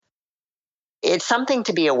it's something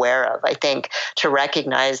to be aware of, I think, to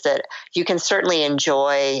recognize that you can certainly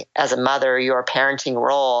enjoy as a mother your parenting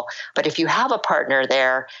role, but if you have a partner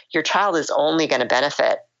there, your child is only going to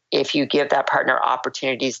benefit if you give that partner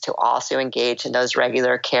opportunities to also engage in those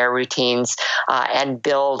regular care routines and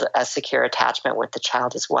build a secure attachment with the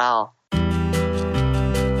child as well.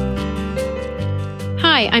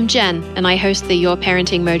 Hi, I'm Jen, and I host the Your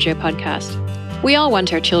Parenting Mojo podcast. We all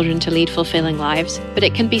want our children to lead fulfilling lives, but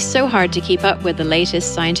it can be so hard to keep up with the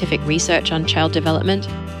latest scientific research on child development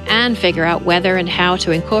and figure out whether and how to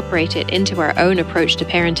incorporate it into our own approach to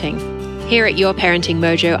parenting. Here at Your Parenting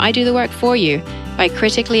Mojo, I do the work for you by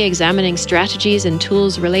critically examining strategies and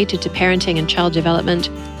tools related to parenting and child development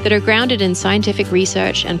that are grounded in scientific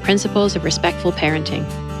research and principles of respectful parenting.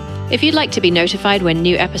 If you'd like to be notified when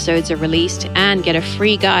new episodes are released and get a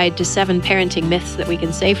free guide to 7 parenting myths that we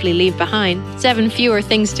can safely leave behind, 7 fewer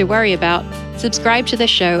things to worry about, subscribe to the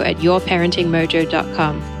show at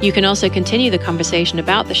yourparentingmojo.com. You can also continue the conversation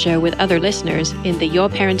about the show with other listeners in the Your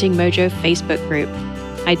Parenting Mojo Facebook group.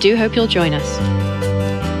 I do hope you'll join us.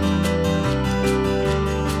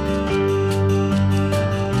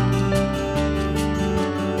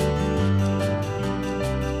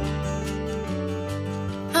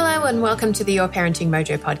 And welcome to the Your Parenting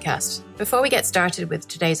Mojo podcast. Before we get started with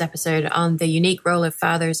today's episode on the unique role of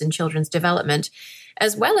fathers in children's development,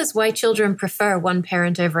 as well as why children prefer one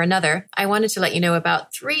parent over another, I wanted to let you know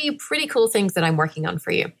about 3 pretty cool things that I'm working on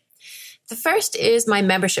for you. The first is my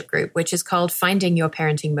membership group, which is called Finding Your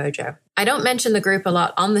Parenting Mojo. I don't mention the group a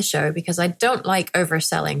lot on the show because I don't like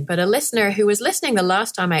overselling, but a listener who was listening the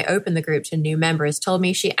last time I opened the group to new members told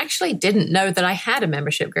me she actually didn't know that I had a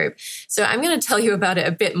membership group. So I'm going to tell you about it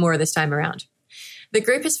a bit more this time around. The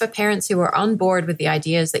group is for parents who are on board with the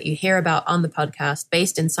ideas that you hear about on the podcast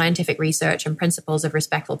based in scientific research and principles of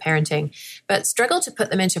respectful parenting, but struggle to put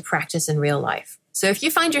them into practice in real life. So if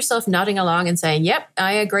you find yourself nodding along and saying, yep,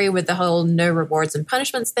 I agree with the whole no rewards and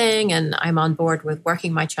punishments thing, and I'm on board with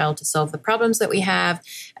working my child to solve the problems that we have,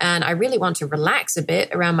 and I really want to relax a bit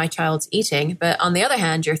around my child's eating, but on the other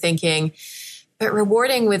hand, you're thinking, but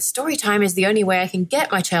rewarding with story time is the only way I can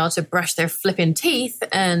get my child to brush their flippin' teeth.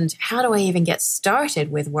 And how do I even get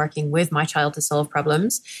started with working with my child to solve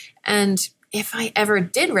problems? And if I ever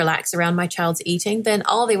did relax around my child's eating, then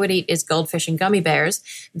all they would eat is goldfish and gummy bears,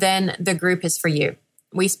 then the group is for you.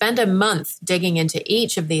 We spend a month digging into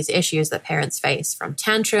each of these issues that parents face, from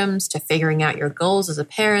tantrums to figuring out your goals as a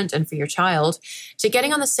parent and for your child, to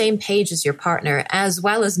getting on the same page as your partner, as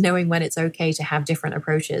well as knowing when it's okay to have different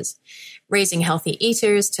approaches. Raising healthy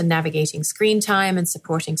eaters to navigating screen time and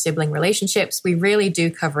supporting sibling relationships, we really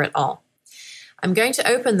do cover it all. I'm going to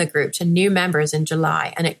open the group to new members in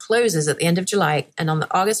July, and it closes at the end of July. And on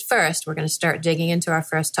August 1st, we're going to start digging into our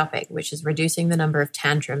first topic, which is reducing the number of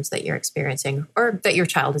tantrums that you're experiencing, or that your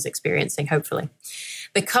child is experiencing, hopefully.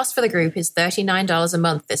 The cost for the group is $39 a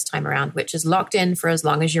month this time around, which is locked in for as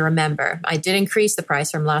long as you're a member. I did increase the price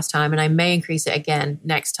from last time, and I may increase it again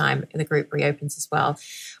next time the group reopens as well.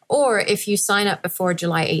 Or if you sign up before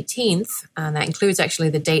July 18th, and that includes actually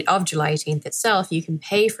the date of July 18th itself, you can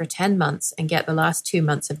pay for 10 months and get the last 2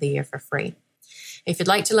 months of the year for free. If you'd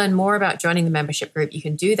like to learn more about joining the membership group, you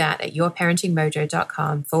can do that at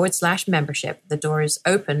yourparentingmojo.com/membership. The door is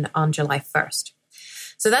open on July 1st.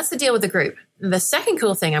 So that's the deal with the group. The second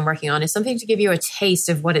cool thing I'm working on is something to give you a taste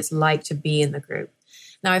of what it's like to be in the group.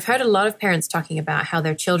 Now, I've heard a lot of parents talking about how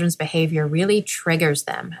their children's behavior really triggers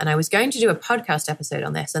them. And I was going to do a podcast episode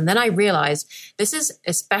on this. And then I realized this is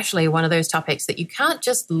especially one of those topics that you can't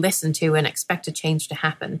just listen to and expect a change to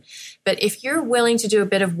happen. But if you're willing to do a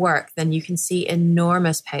bit of work, then you can see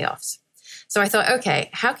enormous payoffs. So I thought,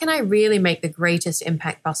 okay, how can I really make the greatest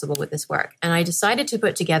impact possible with this work? And I decided to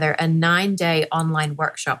put together a 9-day online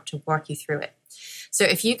workshop to walk you through it. So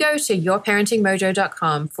if you go to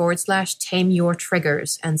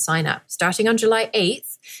yourparentingmojo.com/tameyourtriggers and sign up, starting on July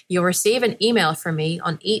 8th, you'll receive an email from me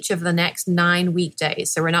on each of the next 9 weekdays.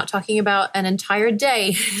 So we're not talking about an entire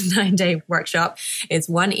day, 9-day workshop. It's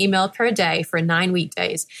 1 email per day for 9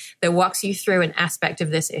 weekdays that walks you through an aspect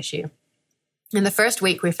of this issue. In the first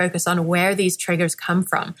week, we focus on where these triggers come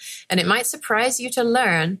from. And it might surprise you to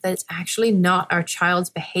learn that it's actually not our child's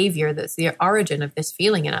behavior that's the origin of this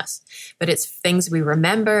feeling in us, but it's things we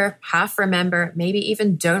remember, half remember, maybe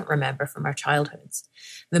even don't remember from our childhoods.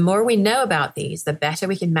 The more we know about these, the better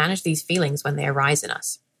we can manage these feelings when they arise in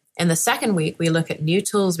us. In the second week, we look at new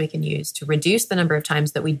tools we can use to reduce the number of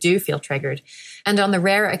times that we do feel triggered, and on the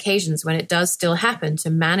rare occasions when it does still happen, to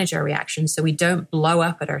manage our reactions so we don't blow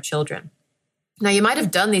up at our children. Now, you might have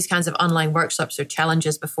done these kinds of online workshops or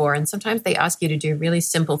challenges before, and sometimes they ask you to do really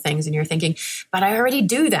simple things, and you're thinking, but I already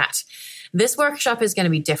do that. This workshop is going to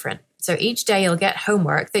be different. So each day you'll get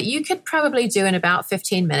homework that you could probably do in about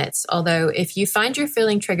 15 minutes. Although if you find you're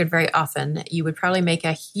feeling triggered very often, you would probably make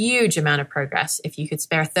a huge amount of progress if you could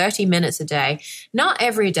spare 30 minutes a day, not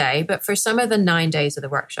every day, but for some of the 9 days of the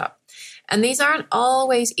workshop. And these aren't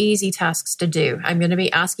always easy tasks to do. I'm going to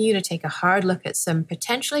be asking you to take a hard look at some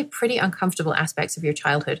potentially pretty uncomfortable aspects of your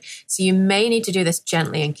childhood. So you may need to do this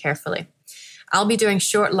gently and carefully. I'll be doing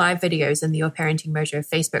short live videos in the Your Parenting Mojo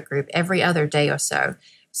Facebook group every other day or so.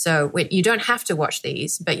 So you don't have to watch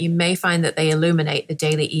these, but you may find that they illuminate the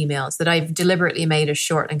daily emails that I've deliberately made as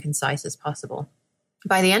short and concise as possible.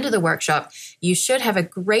 By the end of the workshop, you should have a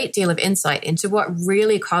great deal of insight into what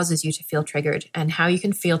really causes you to feel triggered and how you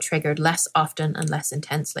can feel triggered less often and less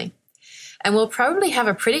intensely. And we'll probably have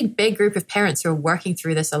a pretty big group of parents who are working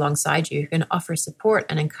through this alongside you who can offer support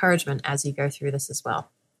and encouragement as you go through this as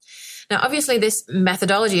well. Now, obviously, this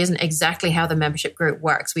methodology isn't exactly how the membership group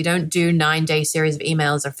works. We don't do 9-day series of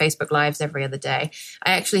emails or Facebook Lives every other day.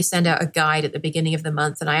 I actually send out a guide at the beginning of the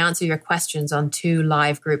month, and I answer your questions on 2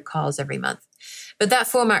 live group calls every month. But that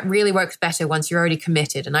format really works better once you're already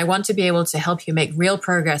committed, and I want to be able to help you make real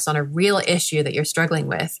progress on a real issue that you're struggling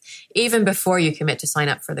with, even before you commit to sign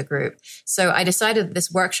up for the group. So I decided that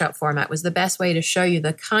this workshop format was the best way to show you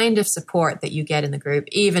the kind of support that you get in the group,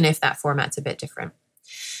 even if that format's a bit different.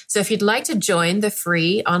 So if you'd like to join the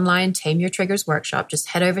free online Tame Your Triggers workshop, just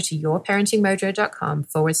head over to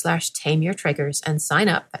yourparentingmojo.com/Tame Your Triggers and sign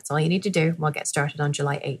up. That's all you need to do. We'll get started on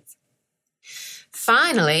July 8th.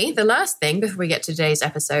 Finally, the last thing before we get to today's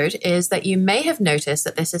episode is that you may have noticed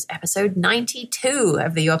that this is episode 92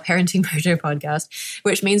 of the Your Parenting Mojo podcast,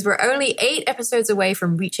 which means we're only 8 episodes away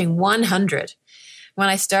from reaching 100. When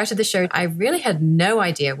I started the show, I really had no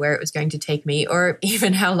idea where it was going to take me or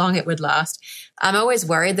even how long it would last. I'm always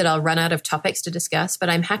worried that I'll run out of topics to discuss, but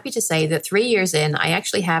I'm happy to say that 3 years in, I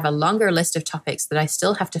actually have a longer list of topics that I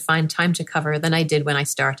still have to find time to cover than I did when I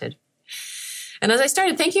started. And as I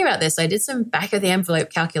started thinking about this, I did some back of the envelope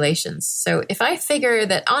calculations. So if I figure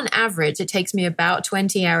that on average, it takes me about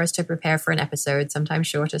 20 hours to prepare for an episode, sometimes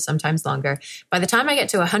shorter, sometimes longer, by the time I get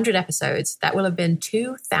to 100 episodes, that will have been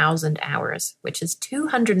 2,000 hours, which is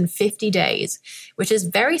 250 days, which is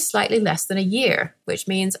very slightly less than a year, which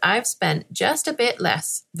means I've spent just a bit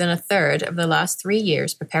less than a third of the last 3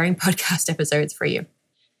 years preparing podcast episodes for you.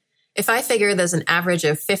 If I figure there's an average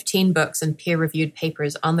of 15 books and peer-reviewed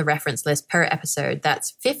papers on the reference list per episode,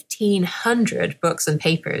 that's 1,500 books and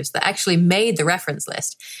papers that actually made the reference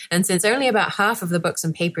list. And since only about half of the books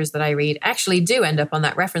and papers that I read actually do end up on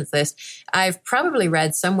that reference list, I've probably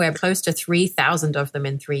read somewhere close to 3,000 of them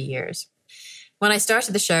in 3 years. When I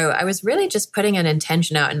started the show, I was really just putting an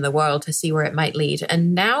intention out in the world to see where it might lead.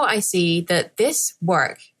 And now I see that this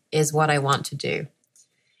work is what I want to do.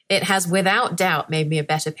 It has without doubt made me a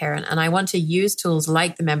better parent, and I want to use tools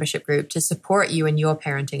like the membership group to support you in your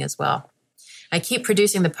parenting as well. I keep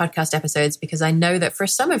producing the podcast episodes because I know that for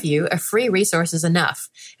some of you, a free resource is enough.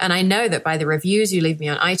 And I know that by the reviews you leave me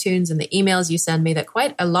on iTunes and the emails you send me, that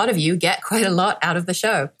quite a lot of you get quite a lot out of the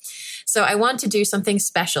show. So I want to do something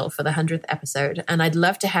special for the 100th episode, and I'd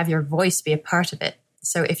love to have your voice be a part of it.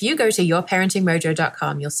 So if you go to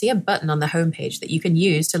yourparentingmojo.com, you'll see a button on the homepage that you can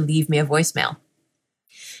use to leave me a voicemail.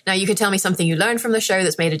 Now, you could tell me something you learned from the show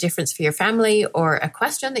that's made a difference for your family, or a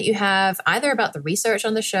question that you have either about the research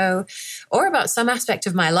on the show or about some aspect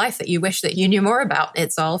of my life that you wish that you knew more about.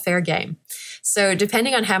 It's all fair game. So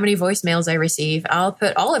depending on how many voicemails I receive, I'll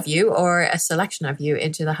put all of you or a selection of you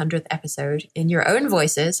into the 100th episode in your own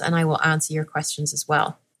voices, and I will answer your questions as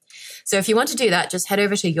well. So if you want to do that, just head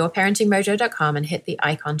over to yourparentingmojo.com and hit the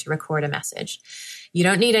icon to record a message. You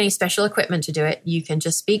don't need any special equipment to do it. You can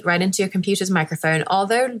just speak right into your computer's microphone,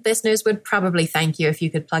 although listeners would probably thank you if you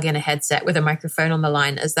could plug in a headset with a microphone on the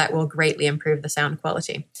line, as that will greatly improve the sound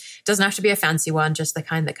quality. It doesn't have to be a fancy one, just the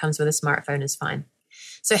kind that comes with a smartphone is fine.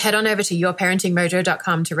 So head on over to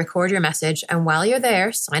yourparentingmojo.com to record your message, and while you're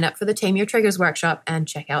there, sign up for the Tame Your Triggers workshop and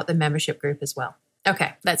check out the membership group as well.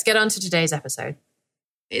 Okay, let's get on to today's episode.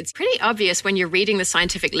 It's pretty obvious when you're reading the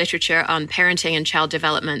scientific literature on parenting and child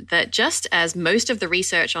development that just as most of the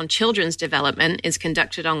research on children's development is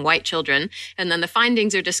conducted on white children, and then the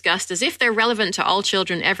findings are discussed as if they're relevant to all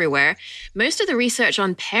children everywhere, most of the research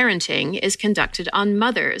on parenting is conducted on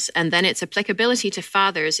mothers, and then its applicability to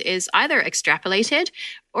fathers is either extrapolated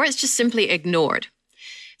or it's just simply ignored.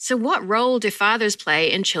 So what role do fathers play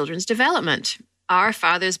in children's development? Are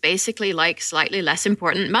fathers basically like slightly less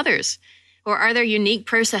important mothers? Or are there unique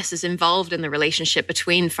processes involved in the relationship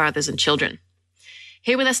between fathers and children?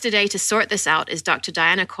 Here with us today to sort this out is Dr.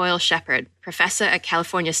 Diana Coyle-Shepherd, professor at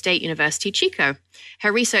California State University, Chico.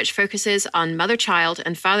 Her research focuses on mother-child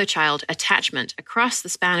and father-child attachment across the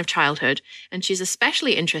span of childhood, and she's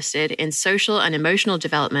especially interested in social and emotional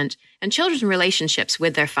development and children's relationships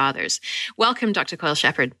with their fathers. Welcome, Dr.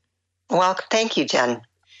 Coyle-Shepherd. Well, thank you, Jen.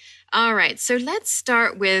 All right, so let's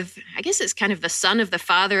start with, I guess it's kind of the son of the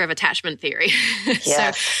father of attachment theory.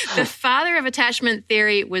 Yes. So the father of attachment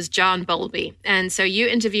theory was John Bowlby. And so you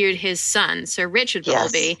interviewed his son, Sir Richard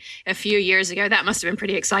Bowlby, a few years ago. That must have been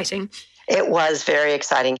pretty exciting. It was very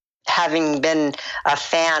exciting. Having been a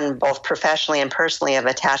fan, both professionally and personally, of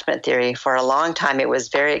attachment theory for a long time, it was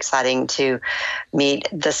very exciting to meet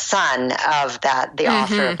the son of that, the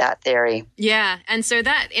author of that theory. Yeah. And so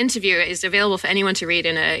that interview is available for anyone to read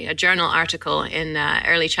in a journal article in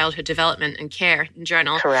Early Childhood Development and Care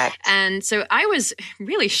Journal. Correct. And so I was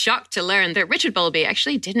really shocked to learn that Richard Bowlby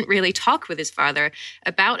actually didn't really talk with his father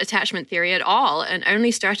about attachment theory at all, and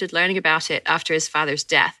only started learning about it after his father's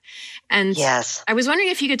death. And yes. I was wondering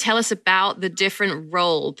if you could tell us about the different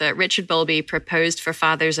role that Richard Bowlby proposed for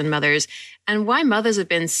fathers and mothers, and why mothers have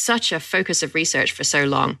been such a focus of research for so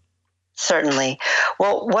long. Certainly.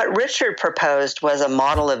 Well, what Richard proposed was a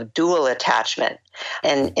model of dual attachment.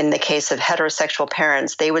 And in the case of heterosexual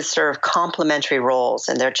parents, they would serve complementary roles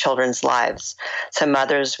in their children's lives. So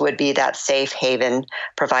mothers would be that safe haven,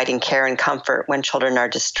 providing care and comfort when children are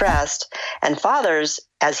distressed. And fathers,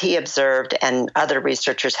 as he observed, and other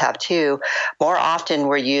researchers have too, more often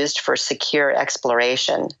were used for secure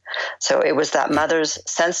exploration. So it was that mother's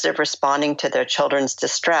sensitive responding to their children's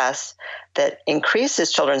distress that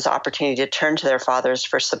increases children's opportunity to turn to their fathers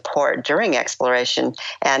for support during exploration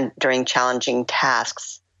and during challenging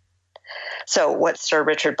tasks. So what Sir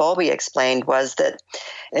Richard Bowlby explained was that,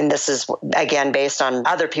 and this is again based on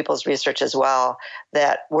other people's research as well,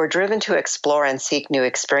 that we're driven to explore and seek new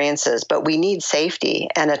experiences, but we need safety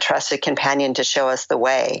and a trusted companion to show us the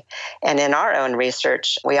way. And in our own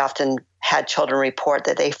research, we often had children report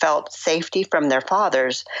that they felt safety from their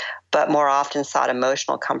fathers, but more often sought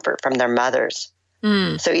emotional comfort from their mothers.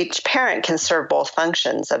 So each parent can serve both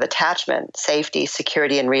functions of attachment, safety,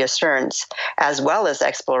 security, and reassurance, as well as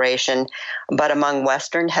exploration. But among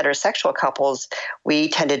Western heterosexual couples, we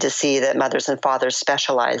tended to see that mothers and fathers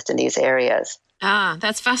specialized in these areas. Ah,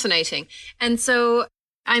 that's fascinating. And so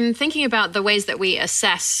I'm thinking about the ways that we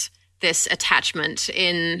assess this attachment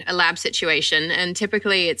in a lab situation. And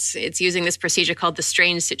typically it's using this procedure called the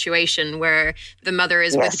strange situation, where the mother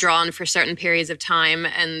is withdrawn for certain periods of time.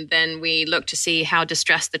 And then we look to see how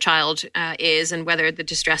distressed the child is and whether the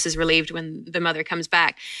distress is relieved when the mother comes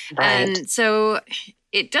back. Right. And so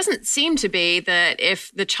it doesn't seem to be that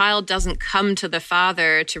if the child doesn't come to the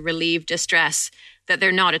father to relieve distress, that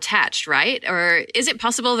they're not attached, right? Or is it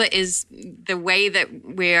possible that is the way that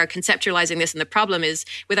we are conceptualizing this and the problem is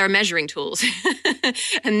with our measuring tools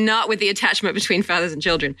and not with the attachment between fathers and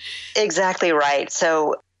children? Exactly right.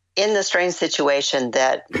 So in the strange situation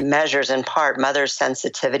that measures in part mothers'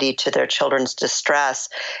 sensitivity to their children's distress,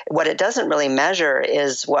 what it doesn't really measure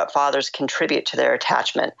is what fathers contribute to their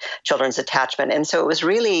attachment, children's attachment. And so it was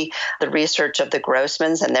really the research of the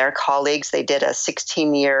Grossmans and their colleagues. They did a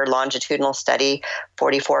 16-year longitudinal study,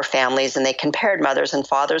 44 families, and they compared mothers' and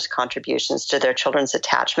fathers' contributions to their children's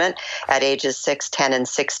attachment at ages 6, 10, and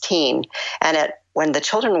 16. And when the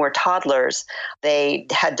children were toddlers, they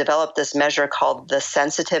had developed this measure called the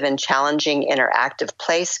Sensitive and Challenging Interactive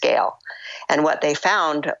Play Scale. And what they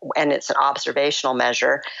found, and it's an observational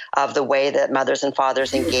measure of the way that mothers and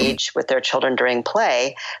fathers engage with their children during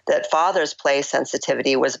play, that fathers' play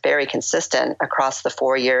sensitivity was very consistent across the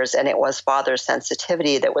 4 years, and it was fathers'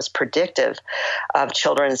 sensitivity that was predictive of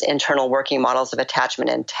children's internal working models of attachment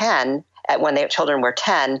when their children were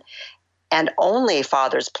 10. And only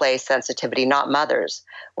fathers' play sensitivity, not mothers,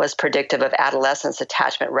 was predictive of adolescents'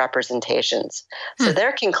 attachment representations. So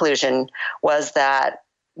their conclusion was that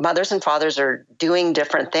mothers and fathers are doing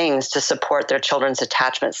different things to support their children's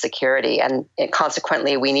attachment security. And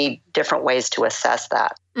consequently, we need different ways to assess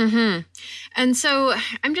that. Mm-hmm. And so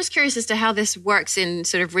I'm just curious as to how this works in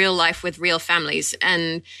sort of real life with real families,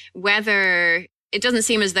 and whether it doesn't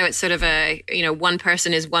seem as though it's sort of one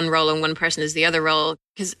person is one role and one person is the other role.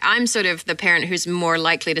 Because I'm sort of the parent who's more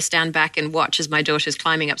likely to stand back and watch as my daughter's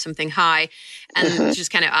climbing up something high and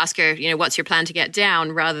just kind of ask her, what's your plan to get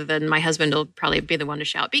down, rather than my husband will probably be the one to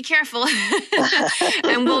shout, be careful.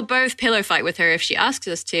 And we'll both pillow fight with her if she asks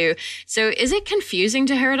us to. So is it confusing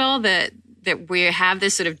to her at all that we have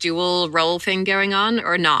this sort of dual role thing going on,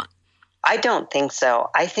 or not? I don't think so.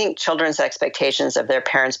 I think children's expectations of their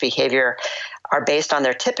parents' behavior are based on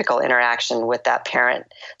their typical interaction with that parent.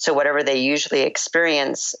 So whatever they usually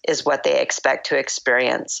experience is what they expect to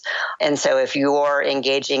experience. And so if you're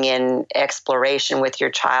engaging in exploration with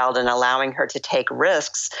your child and allowing her to take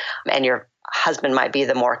risks, and your husband might be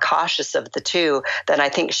the more cautious of the two, then I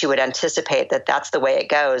think she would anticipate that that's the way it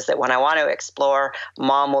goes, that when I want to explore,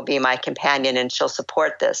 mom will be my companion and she'll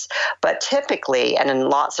support this. But typically, and in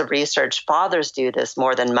lots of research, fathers do this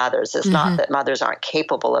more than mothers. It's not that mothers aren't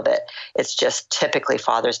capable of it. It's just typically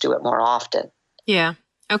fathers do it more often. Yeah.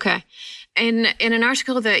 Okay. In an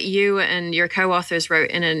article that you and your co-authors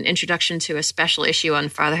wrote in an introduction to a special issue on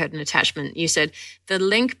fatherhood and attachment, you said, the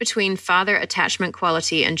link between father attachment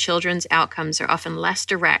quality and children's outcomes are often less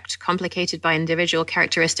direct, complicated by individual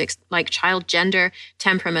characteristics like child gender,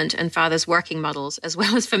 temperament, and father's working models, as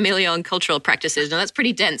well as familial and cultural practices. Now, that's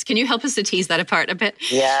pretty dense. Can you help us to tease that apart a bit?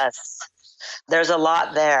 Yes. There's a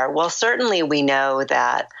lot there. Well, certainly we know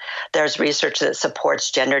that there's research that supports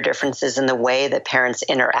gender differences in the way that parents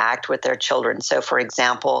interact with their children. So, for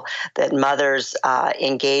example, that mothers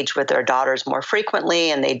engage with their daughters more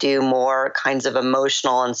frequently and they do more kinds of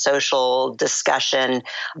emotional and social discussion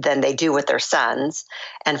than they do with their sons.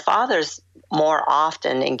 And fathers more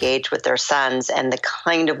often engage with their sons, and the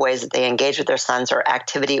kind of ways that they engage with their sons are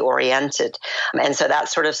activity oriented. And so that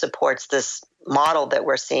sort of supports this model that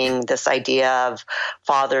we're seeing, this idea of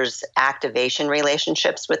fathers' activation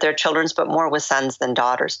relationships with their children, but more with sons than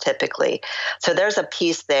daughters typically. So there's a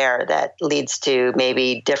piece there that leads to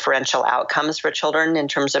maybe differential outcomes for children in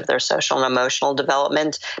terms of their social and emotional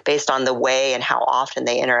development based on the way and how often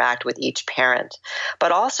they interact with each parent.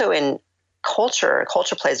 But also in culture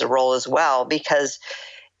plays a role as well, because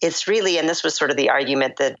it's really, and this was sort of the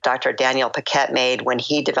argument that Dr. Daniel Paquette made when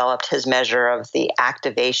he developed his measure of the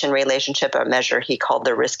activation relationship, a measure he called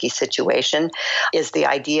the risky situation, is the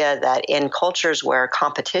idea that in cultures where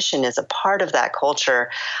competition is a part of that culture,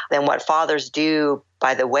 then what fathers do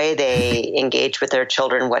by the way they engage with their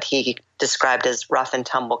children, what he described as rough and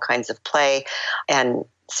tumble kinds of play and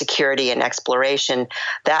security and exploration,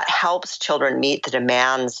 that helps children meet the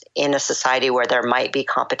demands in a society where there might be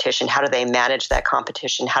competition. How do they manage that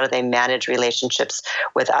competition? How do they manage relationships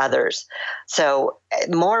with others? So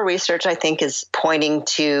more research, I think, is pointing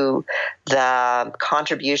to the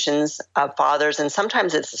contributions of fathers, and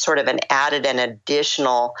sometimes it's sort of an added and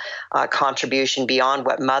additional contribution beyond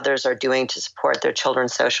what mothers are doing to support their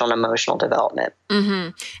children's social and emotional development.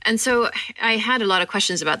 Mm-hmm. And so I had a lot of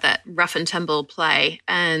questions about that rough and tumble play,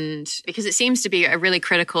 and because it seems to be a really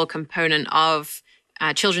critical component of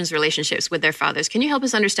children's relationships with their fathers. Can you help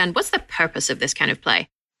us understand what's the purpose of this kind of play?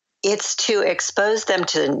 It's to expose them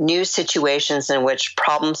to new situations in which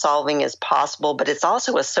problem solving is possible, but it's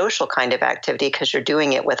also a social kind of activity because you're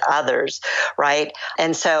doing it with others, right?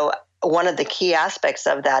 And so one of the key aspects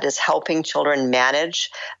of that is helping children manage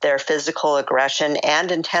their physical aggression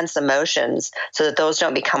and intense emotions so that those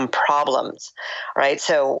don't become problems, right?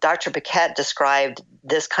 So Dr. Paquette described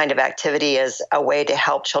this kind of activity as a way to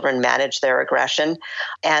help children manage their aggression,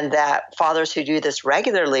 and that fathers who do this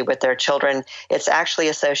regularly with their children, it's actually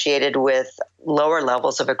associated with lower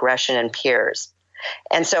levels of aggression in peers.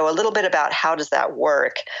 And so a little bit about how does that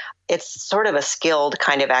work? It's sort of a skilled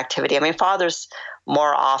kind of activity. I mean, fathers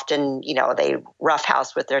more often, they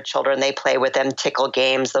roughhouse with their children, they play with them, tickle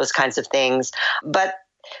games, those kinds of things. But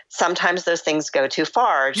sometimes those things go too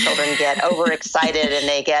far. Children get overexcited and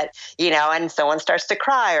they get, and someone starts to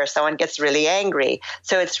cry or someone gets really angry.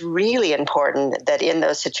 So it's really important that in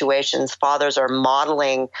those situations, fathers are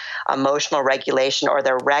modeling emotional regulation, or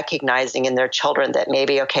they're recognizing in their children that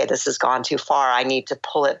maybe, okay, this has gone too far. I need to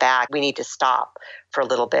pull it back. We need to stop for a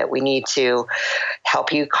little bit. We need to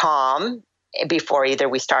help you calm before either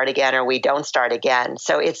we start again or we don't start again.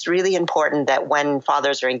 So it's really important that when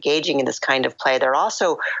fathers are engaging in this kind of play, they're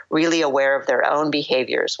also really aware of their own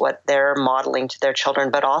behaviors, what they're modeling to their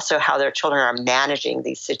children, but also how their children are managing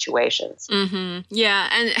these situations. Mm-hmm. Yeah.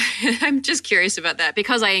 And I'm just curious about that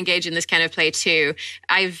because I engage in this kind of play too.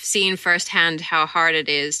 I've seen firsthand how hard it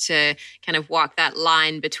is to kind of walk that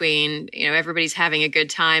line between, everybody's having a good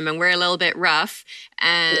time and we're a little bit rough,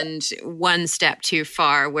 and one step too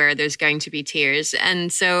far where there's going to be tears.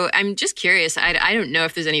 And so I'm just curious, I don't know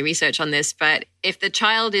if there's any research on this, but if the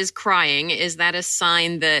child is crying, is that a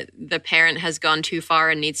sign that the parent has gone too far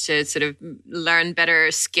and needs to sort of learn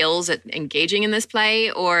better skills at engaging in this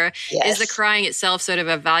play? Or is the crying itself sort of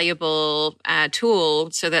a valuable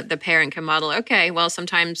tool so that the parent can model, okay, well,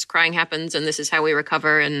 sometimes crying happens and this is how we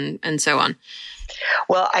recover and so on?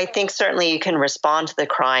 Well, I think certainly you can respond to the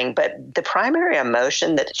crying, but the primary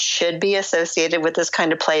emotion that should be associated with this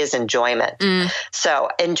kind of play is enjoyment. So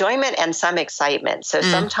enjoyment and some excitement. So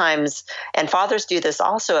sometimes, and fathers do this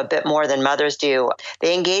also a bit more than mothers do,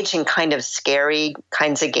 they engage in kind of scary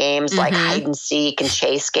kinds of games like hide and seek and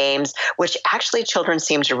chase games, which actually children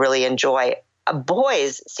seem to really enjoy.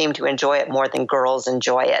 Boys seem to enjoy it more than girls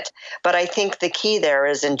enjoy it. But I think the key there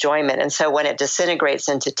is enjoyment. And so when it disintegrates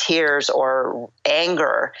into tears or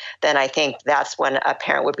anger, then I think that's when a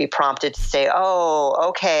parent would be prompted to say, oh,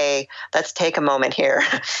 okay, let's take a moment here.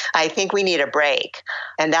 I think we need a break.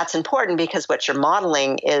 And that's important because what you're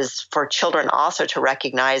modeling is for children also to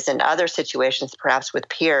recognize in other situations, perhaps with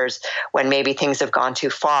peers, when maybe things have gone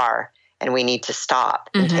too far and we need to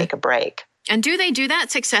stop and take a break. And do they do that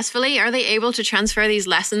successfully? Are they able to transfer these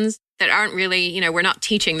lessons that aren't really, we're not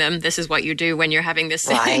teaching them, this is what you do when you're having this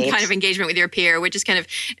kind of engagement with your peer. We're just kind of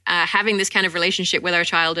having this kind of relationship with our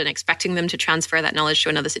child and expecting them to transfer that knowledge to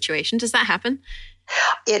another situation. Does that happen?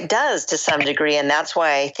 It does to some degree, and that's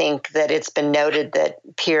why I think that it's been noted that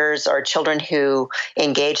peers or children who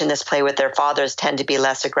engage in this play with their fathers tend to be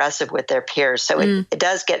less aggressive with their peers. So it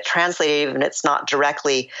does get translated, even if it's not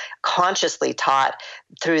directly consciously taught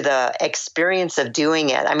through the experience of doing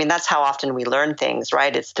it. I mean, that's how often we learn things,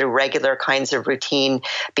 right? It's through regular kinds of routine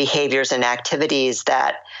behaviors and activities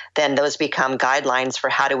that then those become guidelines for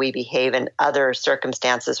how do we behave in other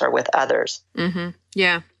circumstances or with others.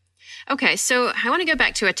 Yeah. Okay, so I want to go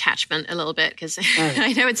back to attachment a little bit because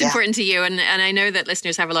I know it's important to you and I know that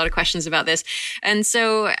listeners have a lot of questions about this. And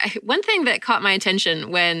so one thing that caught my attention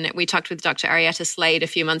when we talked with Dr. Arietta Slade a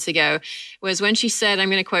few months ago was when she said, I'm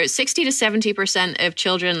going to quote, 60 to 70% of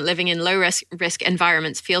children living in low risk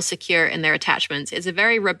environments feel secure in their attachments. It's a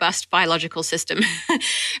very robust biological system.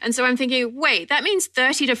 And so I'm thinking, wait, that means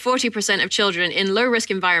 30 to 40% of children in low risk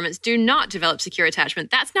environments do not develop secure attachment.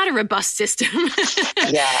 That's not a robust system.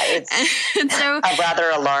 It's so rather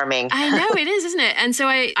alarming. I know it is, isn't it? And so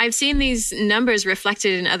I've seen these numbers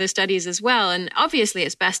reflected in other studies as well. And obviously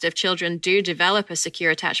it's best if children do develop a secure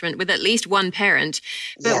attachment with at least one parent.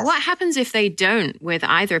 But what happens if they don't with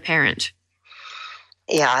either parent?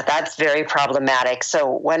 Yeah, that's very problematic. So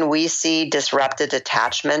when we see disrupted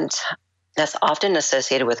attachment, that's often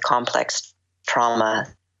associated with complex trauma.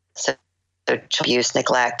 So abuse,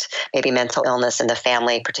 neglect, maybe mental illness in the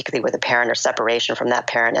family, particularly with a parent or separation from that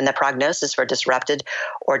parent. And the prognosis for disrupted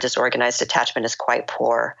or disorganized attachment is quite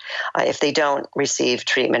poor. If they don't receive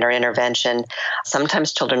treatment or intervention,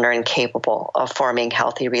 sometimes children are incapable of forming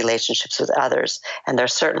healthy relationships with others, and they're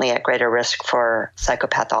certainly at greater risk for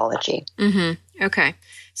psychopathology. Okay.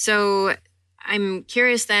 So I'm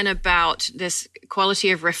curious then about this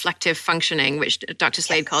quality of reflective functioning, which Dr.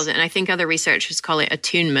 Slade calls it, and I think other researchers call it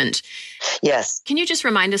attunement. Yes. Can you just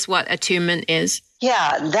remind us what attunement is?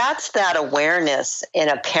 Yeah, that's that awareness in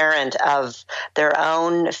a parent of their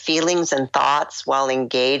own feelings and thoughts while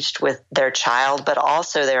engaged with their child, but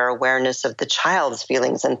also their awareness of the child's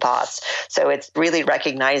feelings and thoughts. So it's really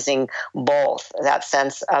recognizing both that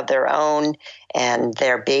sense of their own and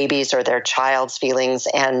their baby's or their child's feelings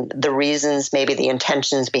and the reasons, maybe the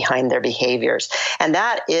intentions behind their behaviors. And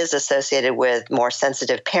that is associated with more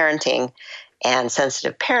sensitive parenting. And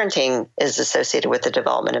sensitive parenting is associated with the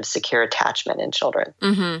development of secure attachment in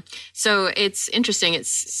children. So it's interesting.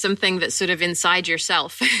 It's something that's sort of inside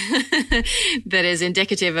yourself that is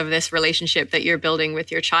indicative of this relationship that you're building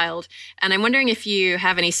with your child. And I'm wondering if you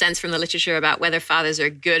have any sense from the literature about whether fathers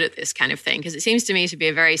are good at this kind of thing, because it seems to me to be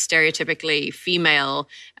a very stereotypically female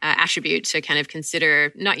attribute to kind of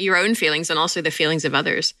consider not your own feelings and also the feelings of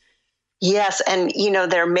others. Yes. And,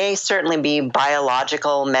 there may certainly be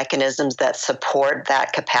biological mechanisms that support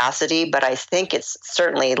that capacity, but I think it's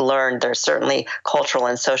certainly learned. There's certainly cultural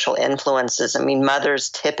and social influences. I mean, mothers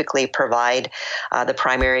typically provide the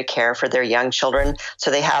primary care for their young children.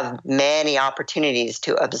 So they have many opportunities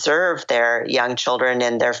to observe their young children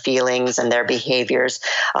and their feelings and their behaviors.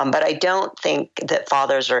 But I don't think that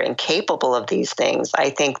fathers are incapable of these things.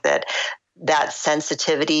 I think that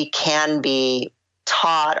sensitivity can be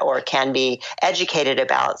taught or can be educated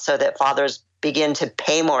about so that fathers begin to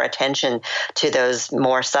pay more attention to those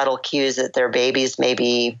more subtle cues that their babies may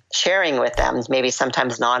be sharing with them, maybe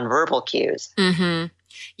sometimes nonverbal cues.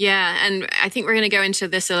 Yeah, and I think we're going to go into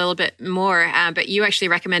this a little bit more, but you actually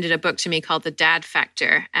recommended a book to me called The Dad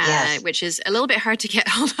Factor, Yes. which is a little bit hard to get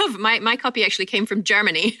hold of. My copy actually came from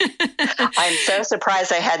Germany. I'm so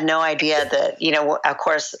surprised. I had no idea that, of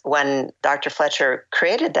course, when Dr. Fletcher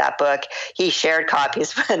created that book, he shared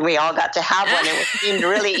copies when we all got to have one. It seemed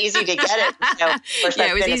really easy to get it. Of course, yeah,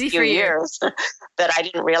 it was been easy a few for you. years that I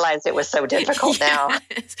didn't realize it was so difficult now.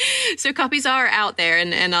 So copies are out there,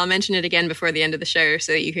 and I'll mention it again before the end of the show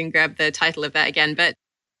so that you can grab the title of that again. But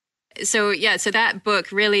so that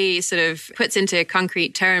book really sort of puts into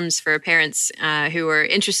concrete terms for parents who are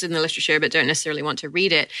interested in the literature but don't necessarily want to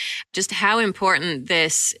read it, just how important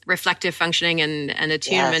this reflective functioning and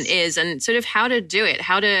attunement is, and sort of how to do it,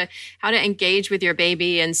 how to engage with your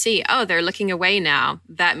baby and see, oh, they're looking away now.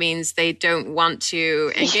 That means they don't want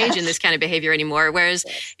to engage in this kind of behavior anymore. Whereas,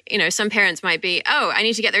 some parents might be, oh, I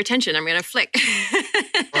need to get their attention. I'm going to flick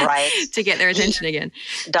right to get their attention again.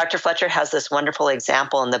 Dr. Fletcher has this wonderful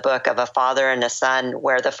example in the book of a father and a son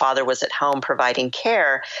where the father was at home providing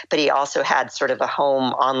care, but he also had sort of a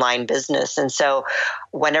home online business. And so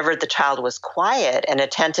whenever the child was quiet and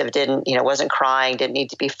attentive, wasn't crying, didn't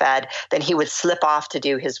need to be fed, then he would slip off to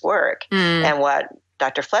do his work. And what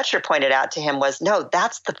Dr. Fletcher pointed out to him was, no,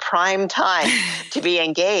 that's the prime time to be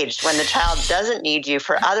engaged. When the child doesn't need you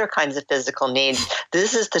for other kinds of physical needs,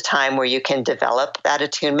 this is the time where you can develop that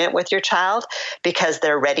attunement with your child because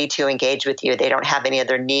they're ready to engage with you. They don't have any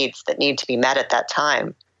other needs that need to be met at that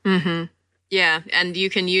time. Mm-hmm. Yeah, and you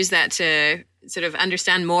can use that to sort of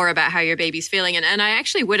understand more about how your baby's feeling. And I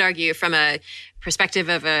actually would argue from a perspective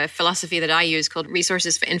of a philosophy that I use called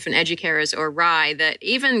Resources for Infant Educarers, or RIE, that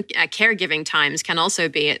even caregiving times can also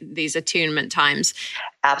be these attunement times.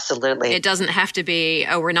 Absolutely. It doesn't have to be,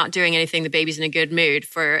 oh, we're not doing anything, the baby's in a good mood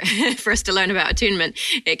for us to learn about attunement.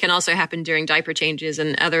 It can also happen during diaper changes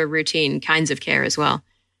and other routine kinds of care as well.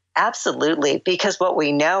 Absolutely. Because what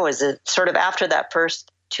we know is that sort of after that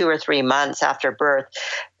first 2 or 3 months after birth,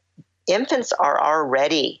 infants are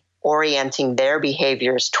already orienting their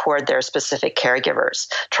behaviors toward their specific caregivers,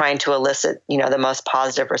 trying to elicit, the most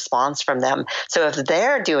positive response from them. So if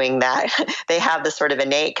they're doing that, they have the sort of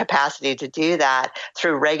innate capacity to do that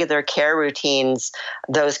through regular care routines.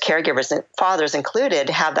 Those caregivers, fathers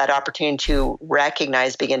included, have that opportunity to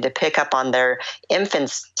recognize, begin to pick up on their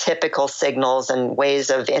infants' typical signals and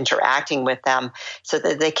ways of interacting with them so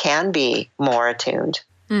that they can be more attuned.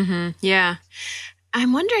 Mm-hmm. Yeah.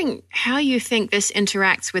 I'm wondering how you think this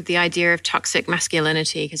interacts with the idea of toxic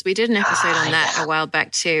masculinity, because we did an episode on that a while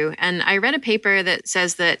back too. And I read a paper that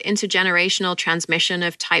says that intergenerational transmission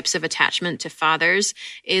of types of attachment to fathers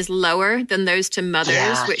is lower than those to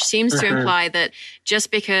mothers, which seems to imply that just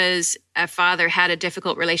because a father had a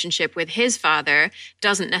difficult relationship with his father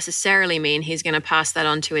doesn't necessarily mean he's going to pass that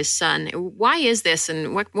on to his son. Why is this,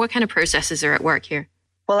 and what kind of processes are at work here?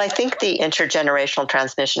 Well, I think the intergenerational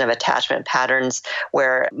transmission of attachment patterns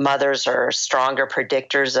where mothers are stronger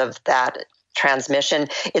predictors of that transmission,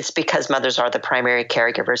 it's because mothers are the primary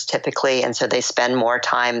caregivers typically, and so they spend more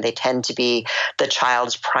time. They tend to be the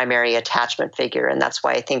child's primary attachment figure, and that's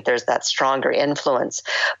why I think there's that stronger influence.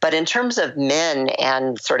 But in terms of men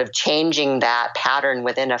and sort of changing that pattern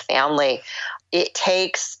within a family, it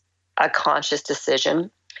takes a conscious decision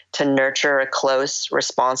to nurture a close,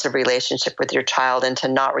 responsive relationship with your child and to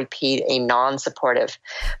not repeat a non-supportive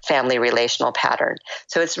family relational pattern.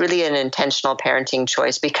 So it's really an intentional parenting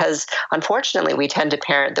choice because, unfortunately, we tend to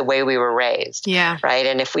parent the way we were raised, right?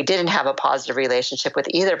 And if we didn't have a positive relationship with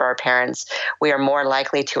either of our parents, we are more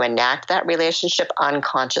likely to enact that relationship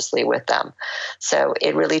unconsciously with them. So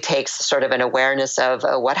it really takes sort of an awareness of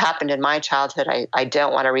what happened in my childhood. I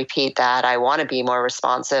don't want to repeat that. I want to be more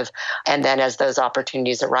responsive. And then as those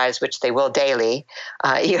opportunities arise, which they will daily,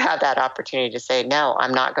 you have that opportunity to say, no,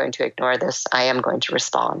 I'm not going to ignore this. I am going to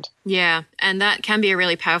respond. Yeah. And that can be a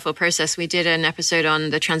really powerful process. We did an episode on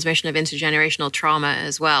the transmission of intergenerational trauma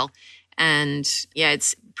as well. And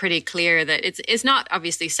it's pretty clear that it's not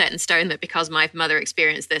obviously set in stone that because my mother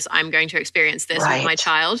experienced this, I'm going to experience this with my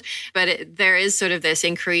child. But there is sort of this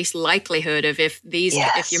increased likelihood of if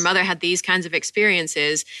your mother had these kinds of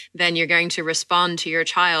experiences, then you're going to respond to your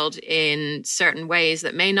child in certain ways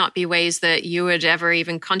that may not be ways that you would ever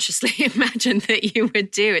even consciously imagine that you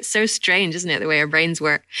would do. It's so strange, isn't it, the way our brains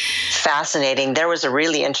work? Fascinating. There was a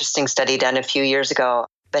really interesting study done a few years ago.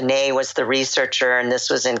 Benet was the researcher, and this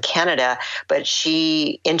was in Canada, but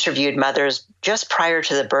she interviewed mothers just prior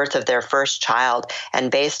to the birth of their first child. And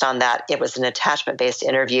based on that, it was an attachment-based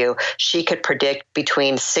interview. She could predict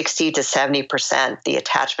between 60 to 70% the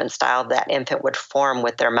attachment style that infant would form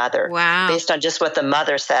with their mother. Wow. Based on just what the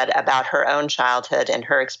mother said about her own childhood and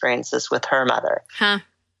her experiences with her mother. Huh.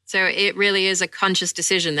 So it really is a conscious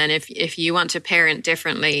decision then. If you want to parent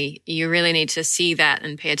differently, you really need to see that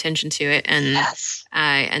and pay attention to it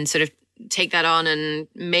and sort of take that on and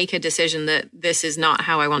make a decision that this is not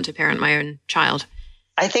how I want to parent my own child.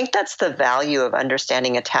 I think that's the value of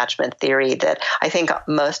understanding attachment theory, that I think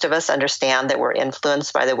most of us understand that we're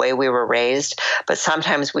influenced by the way we were raised, but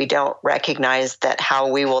sometimes we don't recognize that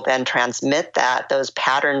how we will then transmit those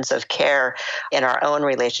patterns of care in our own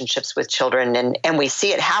relationships with children. And we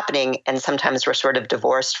see it happening, and sometimes we're sort of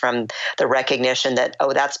divorced from the recognition that,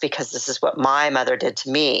 oh, that's because this is what my mother did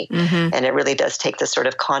to me. Mm-hmm. And it really does take this sort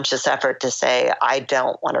of conscious effort to say, I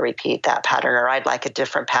don't want to repeat that pattern, or I'd like a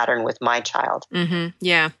different pattern with my child. Mm-hmm.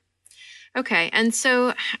 Yeah. Okay. And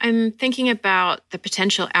so I'm thinking about the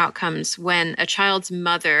potential outcomes when a child's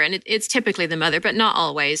mother, and it's typically the mother, but not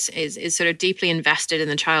always, is sort of deeply invested in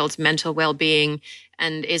the child's mental well-being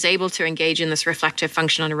and is able to engage in this reflective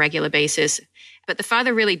function on a regular basis. But the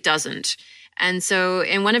father really doesn't. And so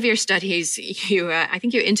in one of your studies, I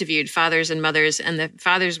think you interviewed fathers and mothers, and the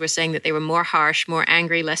fathers were saying that they were more harsh, more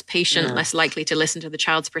angry, less patient, less likely to listen to the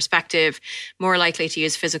child's perspective, more likely to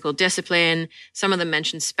use physical discipline. Some of them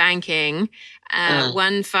mentioned spanking.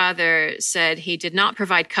 One father said he did not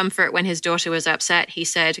provide comfort when his daughter was upset. He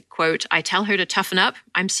said, quote, I tell her to toughen up.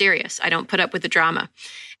 I'm serious. I don't put up with the drama.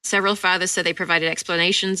 Several fathers said they provided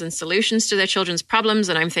explanations and solutions to their children's problems.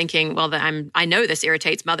 And I'm thinking, well, I know this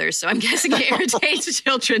irritates mothers, so I'm guessing it irritates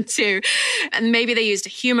children too. And maybe they used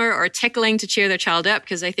humor or tickling to cheer their child up,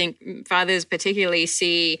 because I think fathers particularly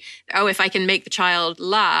see, oh, if I can make the child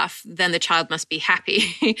laugh, then the child must be happy.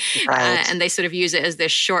 Right. And they sort of use it as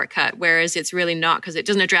this shortcut, whereas it's really not, because it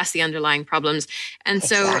doesn't address the underlying problems. And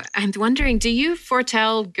so I'm wondering, do you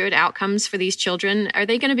foretell good outcomes for these children? Are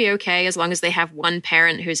they going to be okay as long as they have one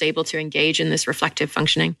parent who's able to engage in this reflective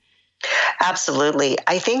functioning? Absolutely.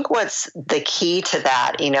 I think what's the key to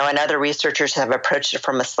that, and other researchers have approached it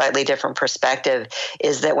from a slightly different perspective,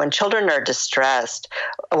 is that when children are distressed,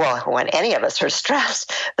 when any of us are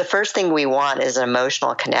stressed, the first thing we want is an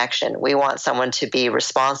emotional connection. We want someone to be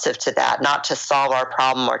responsive to that, not to solve our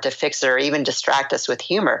problem or to fix it or even distract us with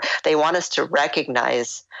humor. They want us to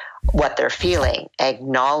recognize what they're feeling,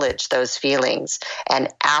 acknowledge those feelings. And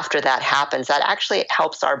after that happens, that actually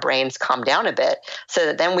helps our brains calm down a bit, so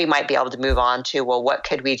that then we might be able to move on to, well, what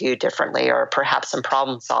could we do differently, or perhaps some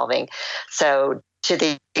problem solving. So to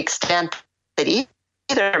the extent that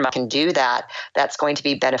either can do that, that's going to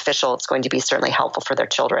be beneficial. It's going to be certainly helpful for their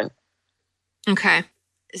children. Okay.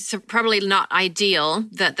 So probably not ideal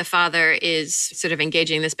that the father is sort of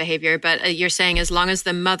engaging in this behavior, but you're saying as long as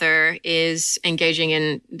the mother is engaging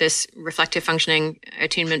in this reflective functioning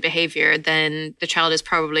attunement behavior, then the child is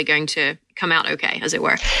probably going to come out okay, as it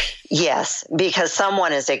were. Yes, because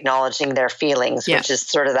someone is acknowledging their feelings, which is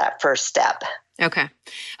sort of that first step. Okay.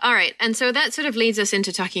 All right. And so that sort of leads us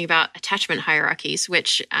into talking about attachment hierarchies,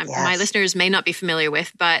 which my listeners may not be familiar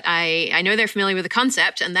with, but I know they're familiar with the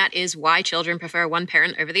concept, and that is why children prefer one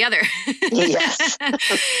parent over the other. Yes.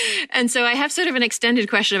 And so I have sort of an extended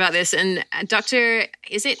question about this. And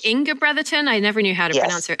is it Inga Brotherton? I never knew how to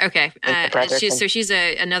pronounce her. Okay. She's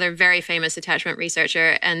another very famous attachment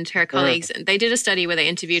researcher, and her colleagues, they did a study where they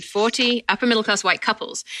interviewed 40 upper middle class white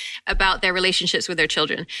couples about their relationships with their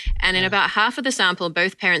children. And in about half of the sample,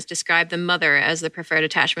 both parents described the mother as the preferred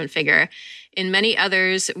attachment figure. In many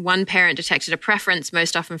others, one parent detected a preference,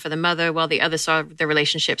 most often for the mother, while the other saw the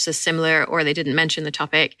relationships as similar, or they didn't mention the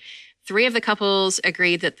topic. 3 of the couples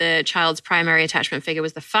agreed that the child's primary attachment figure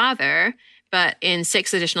was the father, but in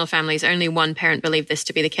 6 additional families, only one parent believed this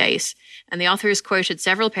to be the case. And the authors quoted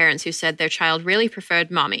several parents who said their child really preferred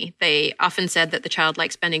mommy. They often said that the child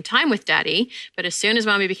liked spending time with daddy, but as soon as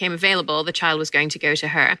mommy became available, the child was going to go to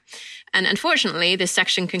her. And unfortunately, this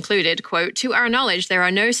section concluded, quote, to our knowledge, there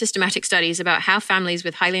are no systematic studies about how families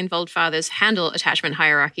with highly involved fathers handle attachment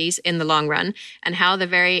hierarchies in the long run, and how the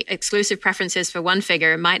very exclusive preferences for one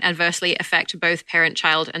figure might adversely affect both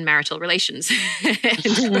parent-child and marital relations.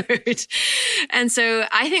 End quote. And so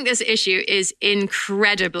I think this issue is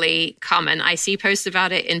incredibly common. I see posts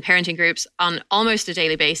about it in parenting groups on almost a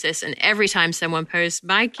daily basis. And every time someone posts,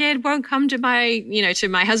 my kid won't come to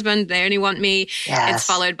my husband, they only want me, it's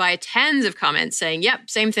followed by tens of comments saying, yep,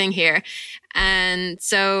 same thing here. And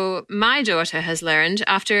so my daughter has learned,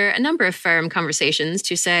 after a number of firm conversations,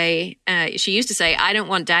 to say, she used to say, I don't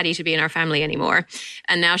want daddy to be in our family anymore.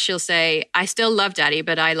 And now she'll say, I still love daddy,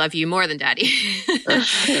 but I love you more than daddy.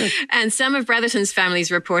 And some of Brotherton's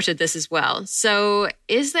families reported this as well. So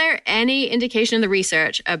is there any indication in the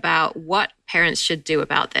research about what parents should do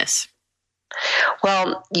about this?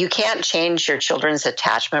 Well, you can't change your children's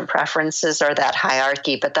attachment preferences or that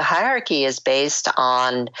hierarchy, but the hierarchy is based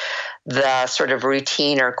on the sort of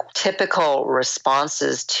routine or typical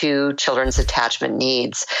responses to children's attachment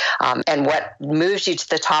needs. And what moves you to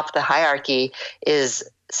the top of the hierarchy is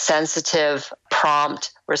sensitive,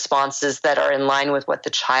 prompt responses that are in line with what the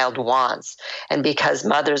child wants. And because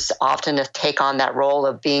mothers often take on that role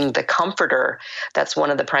of being the comforter, that's one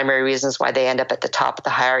of the primary reasons why they end up at the top of the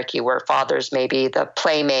hierarchy, where fathers may be the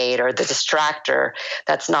playmate or the distractor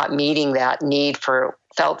that's not meeting that need for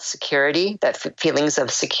felt security, that feelings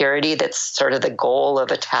of security, that's sort of the goal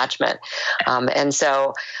of attachment. And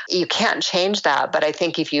so you can't change that. But I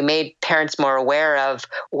think if you made parents more aware of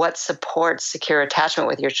what supports secure attachment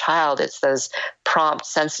with your child, it's those prompt,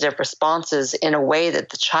 sensitive responses in a way that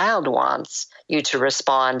the child wants you to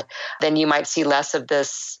respond, then you might see less of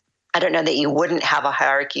this. I don't know that you wouldn't have a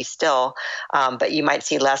hierarchy still, but you might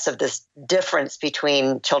see less of this difference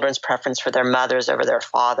between children's preference for their mothers over their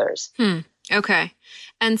fathers. Okay.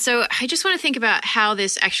 And so I just want to think about how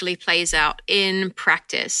this actually plays out in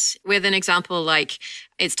practice with an example like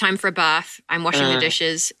it's time for a bath. I'm washing the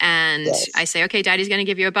dishes and I say, okay, Daddy's going to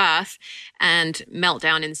give you a bath, and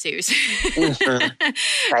meltdown ensues.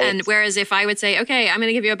 Right. And whereas if I would say, okay, I'm going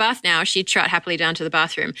to give you a bath now, she'd trot happily down to the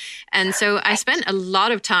bathroom. And so I spent a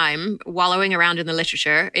lot of time wallowing around in the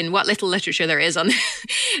literature, in what little literature there is on this.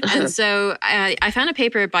 And so I found a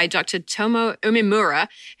paper by Dr. Tomo Umemura,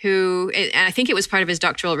 who, and I think it was part of his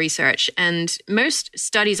doctoral research. And most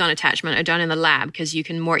studies on attachment are done in the lab because you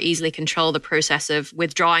can more easily control the process of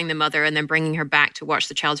withdrawing the mother and then bringing her back to watch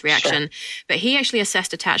the child's reaction. Sure. But he actually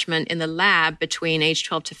assessed attachment in the lab between age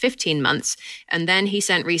 12 to 15 months. And then he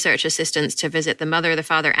sent research assistants to visit the mother, the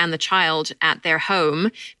father, and the child at their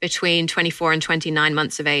home between 24 and 29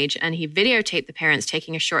 months of age. And he videotaped the parents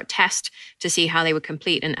taking a short test to see how they would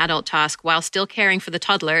complete an adult task while still caring for the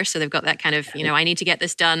toddler. So they've got that kind of, I need to get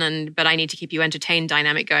this done, but I need to keep you entertained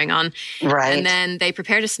dynamic going on. Right. And then they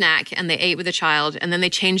prepared a snack and they ate with the child, and then they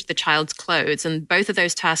changed the child's clothes. And both of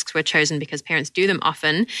those tasks were chosen because parents do them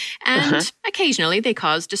often. And occasionally they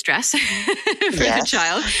cause distress for the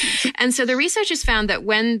child. And so the researchers found that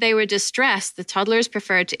when they were distressed, the toddlers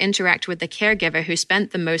preferred to interact with the caregiver who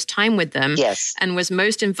spent the most time with them and was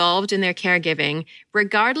most involved in their caregiving,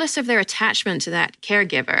 regardless of their attachment to that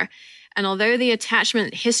caregiver. And although the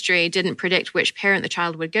attachment history didn't predict which parent the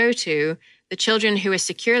child would go to, the children who were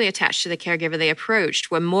securely attached to the caregiver they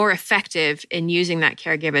approached were more effective in using that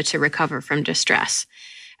caregiver to recover from distress.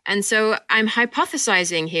 And so I'm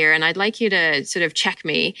hypothesizing here, and I'd like you to sort of check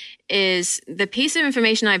me, is the piece of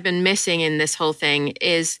information I've been missing in this whole thing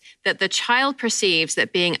is that the child perceives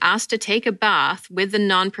that being asked to take a bath with the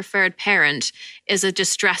non-preferred parent is a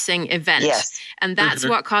distressing event. Yes. And that's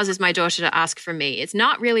what causes my daughter to ask for me. It's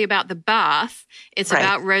not really about the bath. It's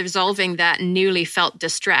about resolving that newly felt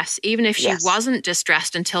distress, even if she wasn't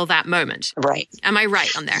distressed until that moment. Right. Am I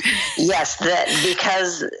right on there? Yes,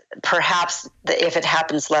 because perhaps if it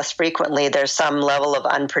happens less frequently, there's some level of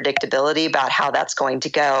unpredictability about how that's going to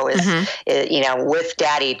go. With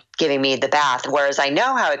Daddy giving me the bath, whereas I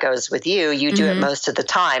know how it goes with you. You do it most of the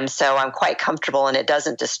time, so I'm quite comfortable and it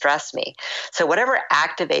doesn't distress me. So whatever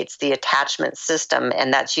activates the attachment system,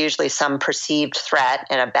 and that's usually some perceived threat,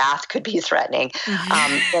 and a bath could be threatening,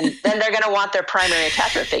 then they're going to want their primary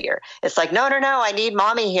attachment figure. It's like, no, I need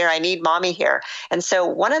mommy here. I need mommy here. And so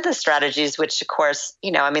one of the strategies, which of course,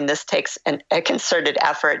 this takes a concerted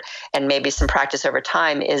effort and maybe some practice over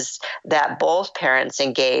time, is that both parents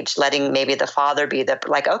engage, letting maybe the father be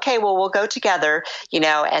okay, well, we'll go together,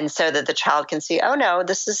 and so that the child can see, oh no,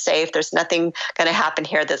 this is safe. There's nothing going to happen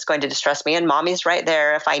here that's going to distress me. And mommy's right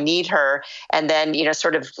there if I need her. And then,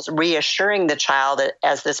 sort of reassuring the child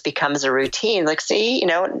as this becomes a routine, like, see,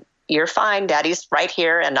 you're fine. Daddy's right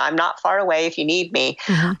here and I'm not far away if you need me,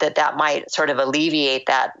 that might sort of alleviate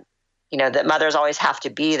that, that mothers always have to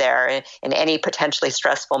be there in any potentially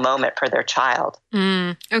stressful moment for their child.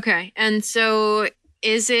 Okay. And so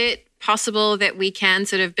is it possible that we can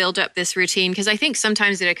sort of build up this routine? Because I think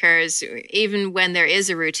sometimes it occurs, even when there is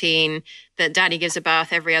a routine, that Daddy gives a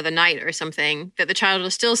bath every other night or something, that the child will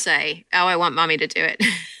still say, oh, I want mommy to do it.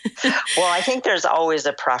 Well, I think there's always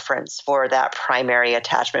a preference for that primary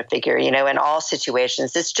attachment figure. In all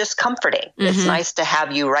situations, it's just comforting. It's nice to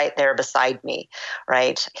have you right there beside me,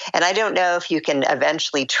 right? And I don't know if you can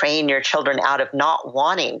eventually train your children out of not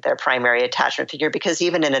wanting their primary attachment figure, because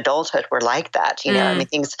even in adulthood, we're like that.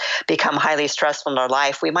 Things become highly stressful in our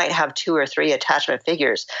life. We might have 2 or 3 attachment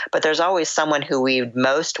figures, but there's always someone who we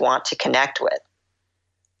most want to connect with.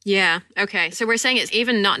 Yeah. Okay. So we're saying it's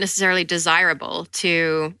even not necessarily desirable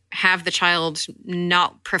to have the child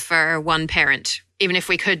not prefer one parent, even if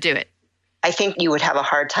we could do it. I think you would have a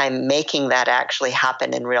hard time making that actually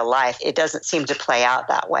happen in real life. It doesn't seem to play out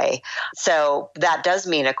that way. So that does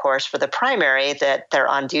mean, of course, for the primary that they're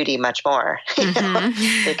on duty much more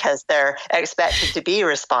because they're expected to be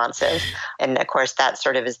responsive. And of course, that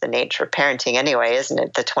sort of is the nature of parenting anyway, isn't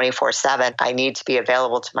it? The 24/7, I need to be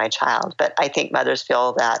available to my child. But I think mothers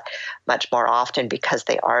feel that much more often because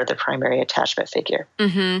they are the primary attachment figure.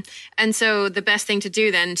 And so the best thing to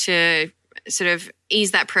do then to sort of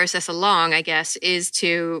ease that process along, I guess, is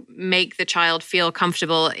to make the child feel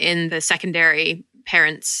comfortable in the secondary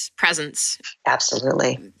parent's presence.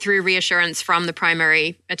 Absolutely. Through reassurance from the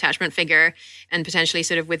primary attachment figure and potentially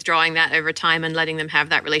sort of withdrawing that over time and letting them have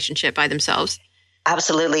that relationship by themselves.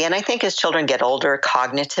 Absolutely. And I think as children get older,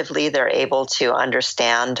 cognitively, they're able to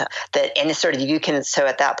understand that, and sort of so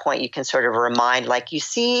at that point, you can sort of remind, like, you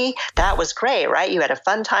see, that was great, right? You had a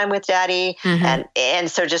fun time with daddy.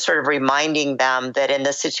 And so just sort of reminding them that in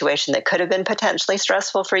this situation that could have been potentially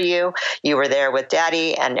stressful for you, you were there with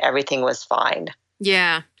daddy and everything was fine.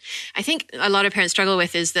 Yeah. I think a lot of parents struggle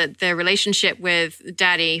with is that the relationship with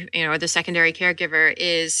daddy, or the secondary caregiver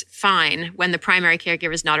is fine when the primary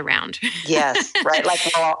caregiver is not around. Yes, right. Like,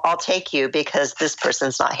 well, I'll take you because this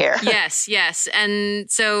person's not here. Yes. And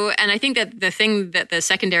I think that the thing that the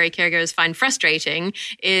secondary caregivers find frustrating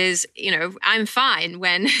is, I'm fine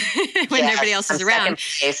when nobody else is around.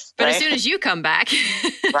 Place, but right? as soon as you come back,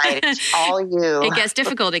 right, it's all you. It gets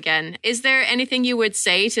difficult again. Is there anything you would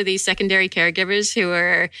say to these secondary caregivers who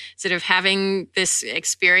are sort of having this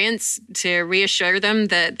experience to reassure them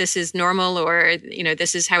that this is normal or,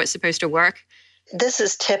 this is how it's supposed to work? This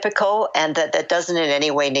is typical, and that doesn't in any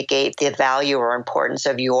way negate the value or importance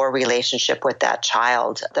of your relationship with that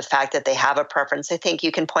child. The fact that they have a preference, I think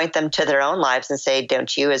you can point them to their own lives and say,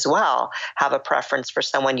 don't you as well have a preference for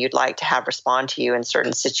someone you'd like to have respond to you in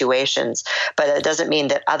certain situations? But it doesn't mean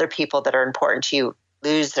that other people that are important to you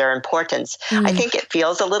lose their importance. I think it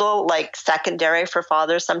feels a little like secondary for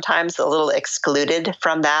fathers sometimes, a little excluded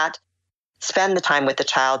from that. Spend the time with the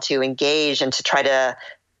child to engage and to try to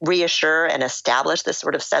reassure and establish this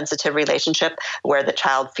sort of sensitive relationship where the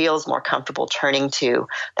child feels more comfortable turning to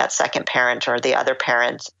that second parent or the other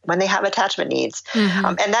parent when they have attachment needs.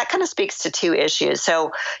 And that kind of speaks to two issues.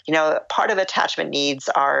 So, part of attachment needs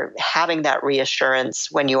are having that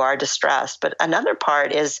reassurance when you are distressed, but another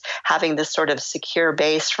part is having this sort of secure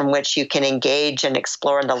base from which you can engage and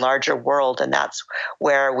explore in the larger world. And that's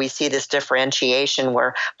where we see this differentiation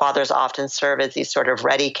where fathers often serve as these sort of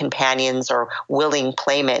ready companions or willing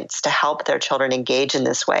playmates to help their children engage in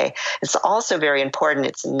this way. It's also very important.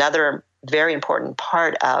 It's another very important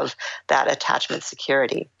part of that attachment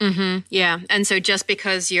security. Yeah. And so just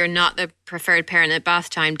because you're not the preferred parent at bath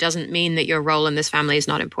time doesn't mean that your role in this family is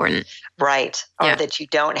not important. Right. Or that you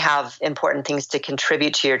don't have important things to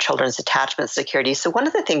contribute to your children's attachment security. So one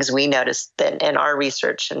of the things we noticed that in our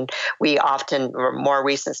research, and we often, or more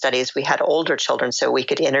recent studies, we had older children so we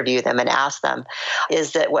could interview them and ask them,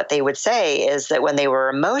 is that what they would say is that when they were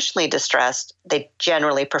emotionally distressed, they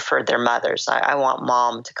generally preferred their mothers. I want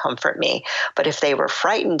mom to comfort me. But if they were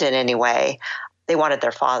frightened in any way, they wanted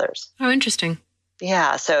their fathers. Oh, interesting.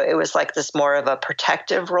 Yeah, so it was like this more of a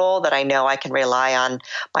protective role that I know I can rely on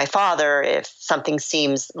my father if something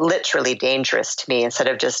seems literally dangerous to me instead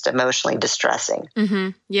of just emotionally distressing.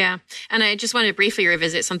 Yeah. And I just wanted to briefly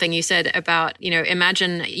revisit something you said about,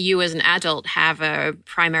 imagine you as an adult have a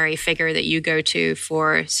primary figure that you go to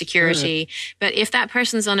for security. But if that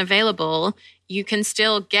person's unavailable, you can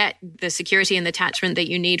still get the security and the attachment that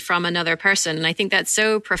you need from another person. And I think that's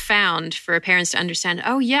so profound for parents to understand,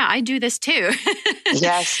 oh, yeah, I do this too.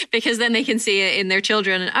 Yes. Because then they can see it in their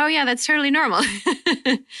children. And, oh, yeah, that's totally normal.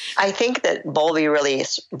 I think that Bowlby really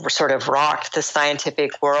sort of rocked the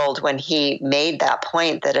scientific world when he made that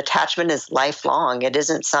point that attachment is lifelong. It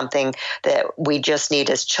isn't something that we just need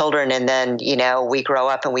as children and then, we grow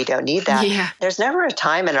up and we don't need that. Yeah. There's never a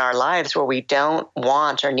time in our lives where we don't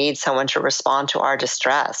want or need someone to respond to our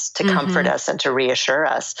distress, to comfort us and to reassure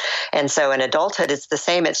us. And so in adulthood, it's the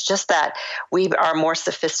same. It's just that we are more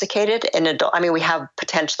sophisticated in adult. I mean, we have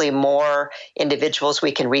potentially more individuals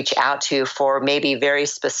we can reach out to for maybe very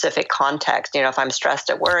specific context. If I'm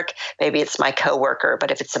stressed at work, maybe it's my coworker,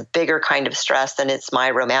 but if it's a bigger kind of stress, then it's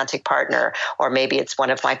my romantic partner, or maybe it's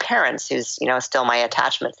one of my parents who's, still my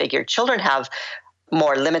attachment figure. Children have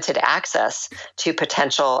more limited access to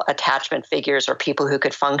potential attachment figures or people who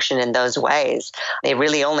could function in those ways. They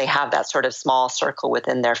really only have that sort of small circle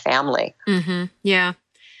within their family. Yeah.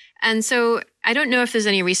 And so I don't know if there's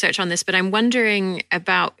any research on this, but I'm wondering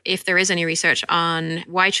about if there is any research on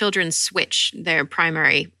why children switch their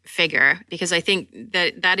primary figure, because I think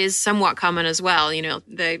that is somewhat common as well. You know,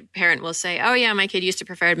 the parent will say, oh yeah, my kid used to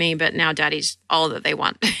prefer me, but now daddy's all that they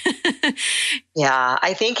want. Yeah,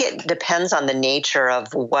 I think it depends on the nature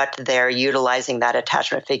of what they're utilizing that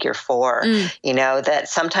attachment figure for. You know, that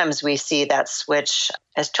sometimes we see that switch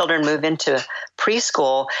as children move into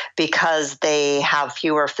preschool because they have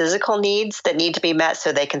fewer physical needs that need to be met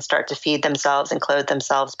so they can start to feed themselves and clothe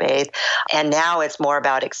themselves, bathe. And now it's more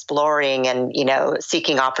about exploring and, you know,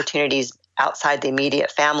 seeking opportunities outside the immediate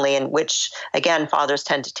family, in which, again, fathers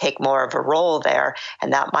tend to take more of a role there,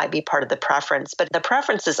 and that might be part of the preference. But the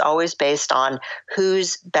preference is always based on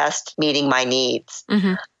who's best meeting my needs.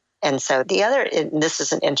 And so this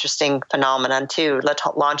is an interesting phenomenon too.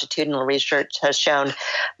 Longitudinal research has shown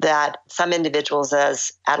that some individuals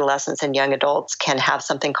as adolescents and young adults can have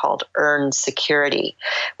something called earned security,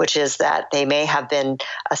 which is that they may have been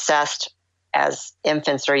assessed as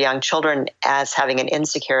infants or young children as having an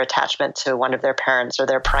insecure attachment to one of their parents or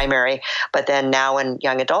their primary, but then now in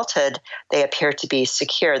young adulthood, they appear to be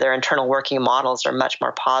secure. Their internal working models are much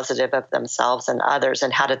more positive of themselves and others.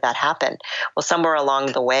 And how did that happen? Well, somewhere along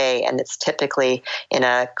the way, and it's typically in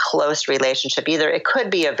a close relationship. Either it could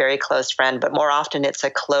be a very close friend, but more often it's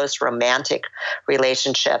a close romantic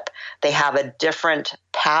relationship. They have a different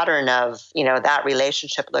pattern of, you know, that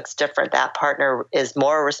relationship looks different. That partner is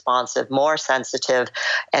more responsive, more sensitive.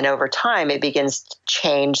 And over time, it begins to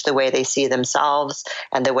change the way they see themselves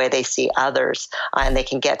and the way they see others. And they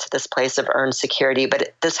can get to this place of earned security.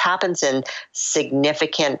 But this happens in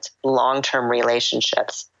significant long-term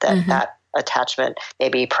relationships that attachment,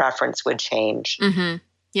 maybe preference would change.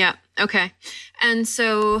 Yeah. Okay. And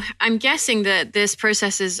so I'm guessing that this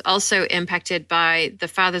process is also impacted by the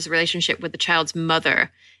father's relationship with the child's mother.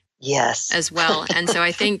 Yes. As well. And so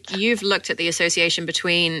I think you've looked at the association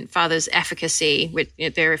between fathers' efficacy with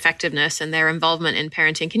their effectiveness and their involvement in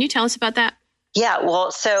parenting. Can you tell us about that? Yeah,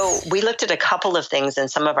 well, so we looked at a couple of things in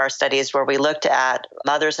some of our studies where we looked at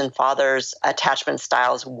mothers and fathers' attachment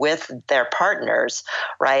styles with their partners,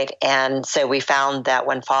 right? And so we found that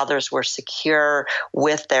when fathers were secure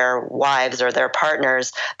with their wives or their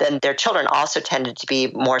partners, then their children also tended to be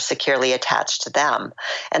more securely attached to them.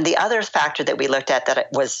 And the other factor that we looked at that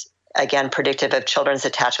was again predictive of children's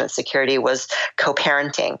attachment security was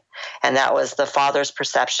co-parenting. And that was the father's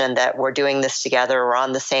perception that we're doing this together, we're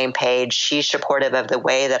on the same page, she's supportive of the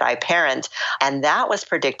way that I parent. And that was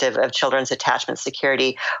predictive of children's attachment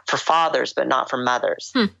security for fathers, but not for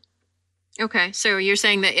mothers. Okay. So you're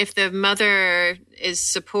saying that if the mother is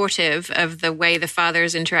supportive of the way the father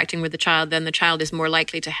is interacting with the child, then the child is more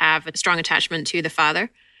likely to have a strong attachment to the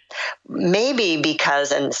father? Maybe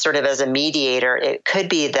because, and sort of as a mediator, it could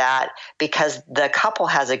be that because the couple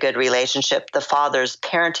has a good relationship, the father's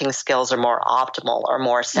parenting skills are more optimal or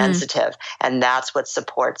more sensitive. And that's what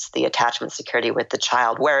supports the attachment security with the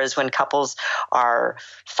child. Whereas when couples are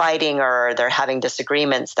fighting or they're having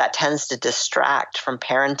disagreements, that tends to distract from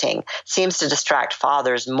parenting, seems to distract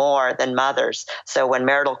fathers more than mothers. So when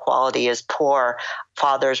marital quality is poor,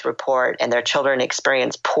 fathers report and their children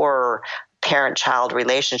experience poorer parent-child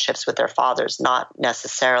relationships with their fathers, not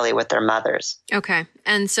necessarily with their mothers. Okay.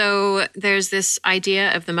 And so there's this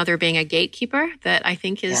idea of the mother being a gatekeeper that I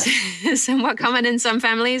think is somewhat common in some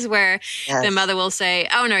families where the mother will say,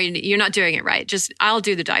 oh, no, you're not doing it right. Just I'll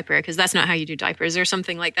do the diaper because that's not how you do diapers or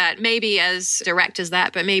something like that. Maybe as direct as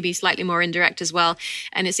that, but maybe slightly more indirect as well.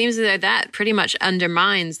 And it seems that that pretty much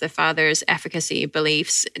undermines the father's efficacy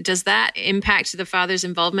beliefs. Does that impact the father's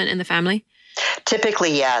involvement in the family?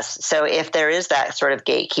 Typically, yes. So if there is that sort of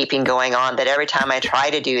gatekeeping going on, that every time I try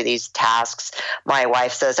to do these tasks, my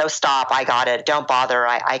wife says, oh, stop, I got it. Don't bother.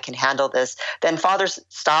 I can handle this. Then fathers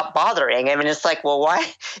stop bothering. I mean, it's like, well,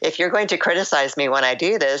 why? If you're going to criticize me when I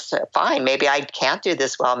do this, fine. Maybe I can't do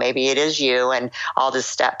this well. Maybe it is you, and I'll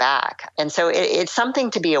just step back. And so it's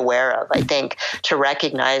something to be aware of, I think, to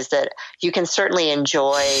recognize that you can certainly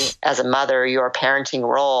enjoy as a mother your parenting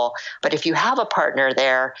role. But if you have a partner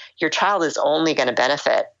there, your child is only going to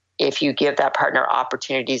benefit if you give that partner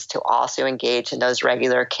opportunities to also engage in those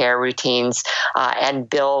regular care routines and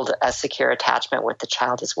build a secure attachment with the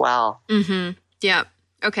child as well. Yeah.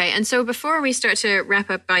 Okay. And so before we start to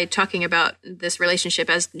wrap up by talking about this relationship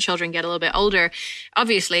as children get a little bit older,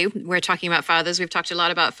 obviously we're talking about fathers. We've talked a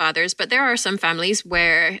lot about fathers, but there are some families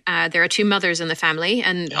where there are two mothers in the family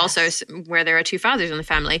and also where there are two fathers in the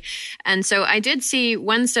family. And so I did see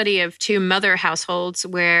one study of two mother households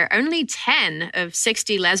where only 10 of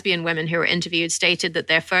 60 lesbian women who were interviewed stated that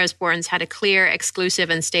their firstborns had a clear,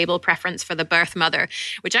 exclusive and stable preference for the birth mother,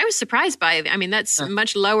 which I was surprised by. I mean, that's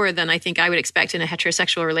much lower than I think I would expect in a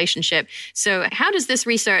heterosexual relationship. So how does this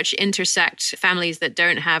research intersect families that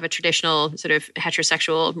don't have a traditional sort of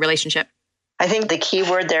heterosexual relationship? I think the key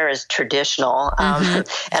word there is traditional, and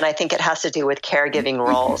I think it has to do with caregiving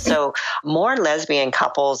roles. So more lesbian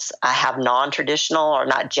couples have non-traditional or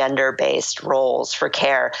not gender-based roles for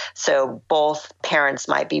care. So both parents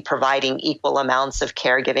might be providing equal amounts of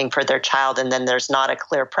caregiving for their child, and then there's not a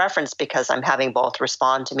clear preference because I'm having both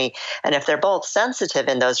respond to me. And if they're both sensitive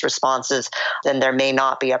in those responses, then there may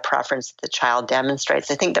not be a preference that the child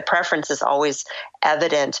demonstrates. I think the preference is always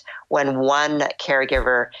evident when one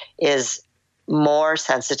caregiver is more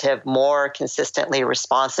sensitive, more consistently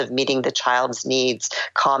responsive, meeting the child's needs,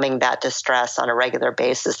 calming that distress on a regular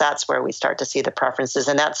basis. That's where we start to see the preferences.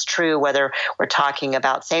 And that's true whether we're talking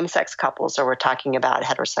about same-sex couples or we're talking about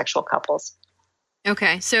heterosexual couples.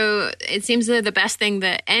 Okay, so it seems that the best thing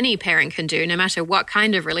that any parent can do, no matter what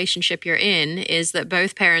kind of relationship you're in, is that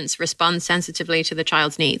both parents respond sensitively to the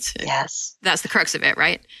child's needs. Yes. That's the crux of it,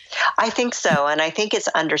 right? I think so. And I think it's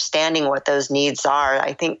understanding what those needs are.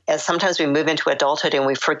 I think as sometimes we move into adulthood and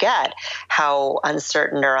we forget how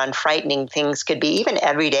uncertain or unfrightening things could be, even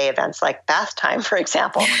everyday events like bath time, for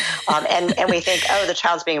example. And we think, oh, the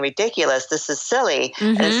child's being ridiculous. This is silly.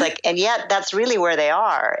 And it's like, and yet that's really where they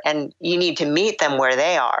are. And you need to meet them where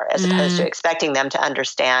they are, as opposed to expecting them to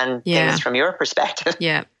understand things from your perspective.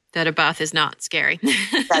 Yeah, that a bath is not scary.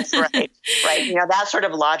 That's right. Right. You know, that sort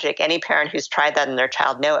of logic, any parent who's tried that in their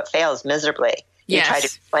child, know it fails miserably. You try to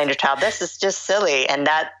explain to your child, this is just silly, and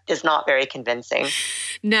that is not very convincing.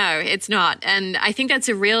 No, it's not. And I think that's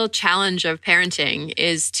a real challenge of parenting,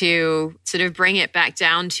 is to sort of bring it back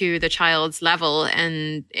down to the child's level.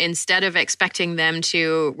 And instead of expecting them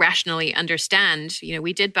to rationally understand, you know,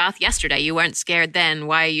 we did bath yesterday. You weren't scared then.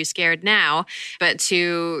 Why are you scared now? But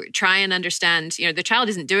to try and understand, you know, the child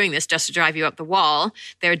isn't doing this just to drive you up the wall.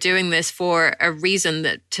 They're doing this for a reason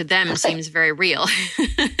that to them seems very real.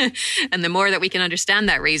 And the more that we can understand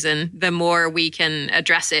that reason, the more we can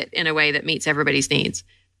address it in a way that meets everybody's needs.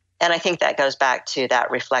 And I think that goes back to that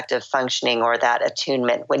reflective functioning or that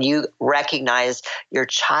attunement. When you recognize your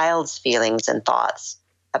child's feelings and thoughts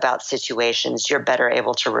about situations, you're better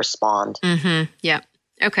able to respond. Yeah.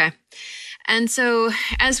 Okay. And so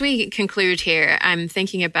as we conclude here, I'm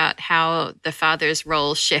thinking about how the father's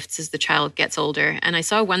role shifts as the child gets older. And I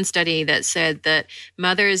saw one study that said that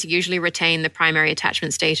mothers usually retain the primary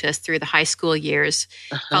attachment status through the high school years,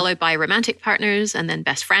 followed by romantic partners and then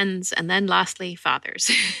best friends, and then lastly, fathers.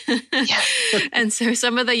 And so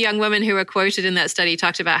some of the young women who were quoted in that study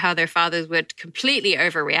talked about how their fathers would completely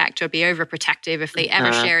overreact or be overprotective if they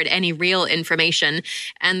ever shared any real information.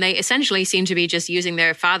 And they essentially seem to be just using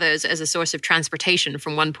their fathers as a source of transportation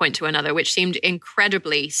from one point to another, which seemed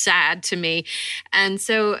incredibly sad to me. And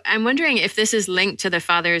so I'm wondering if this is linked to the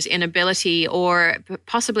father's inability or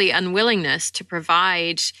possibly unwillingness to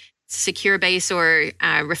provide secure base or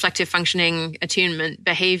reflective functioning attunement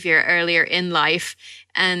behavior earlier in life.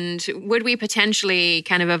 And would we potentially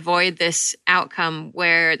kind of avoid this outcome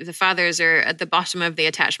where the fathers are at the bottom of the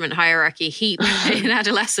attachment hierarchy heap in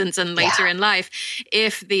adolescence and later in life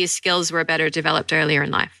if these skills were better developed earlier in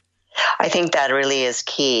life? I think that really is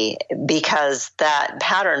key, because that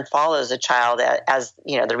pattern follows a child, as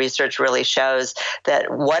you know, the research really shows that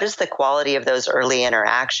what is the quality of those early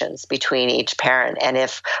interactions between each parent. And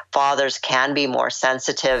if fathers can be more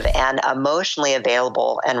sensitive and emotionally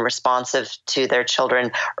available and responsive to their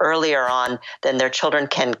children earlier on, then their children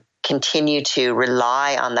can continue to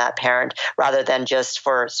rely on that parent rather than just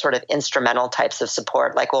for sort of instrumental types of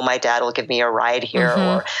support, like, well, my dad will give me a ride here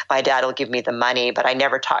or my dad will give me the money, but I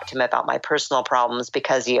never talk to him about my personal problems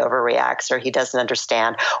because he overreacts or he doesn't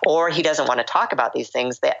understand or he doesn't want to talk about these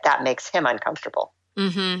things. That makes him uncomfortable.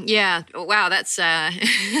 Yeah. Wow. That's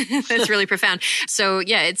that's really profound. So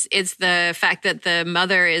yeah, it's the fact that the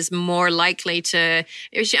mother is more likely to,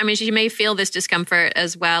 she may feel this discomfort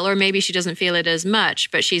as well, or maybe she doesn't feel it as much,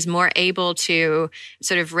 but she's more able to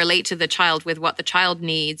sort of relate to the child with what the child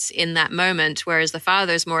needs in that moment. Whereas the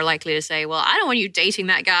father's more likely to say, well, I don't want you dating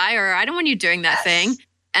that guy, or I don't want you doing that thing.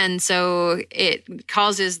 And so it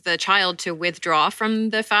causes the child to withdraw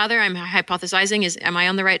from the father. I'm hypothesizing. Am I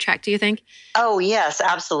on the right track, do you think? Oh, yes,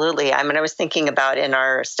 absolutely. I mean, I was thinking about in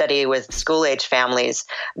our study with school-age families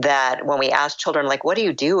that when we asked children, like, what do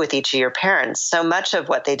you do with each of your parents? So much of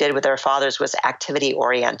what they did with their fathers was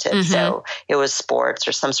activity-oriented. Mm-hmm. So it was sports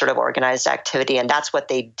or some sort of organized activity, and that's what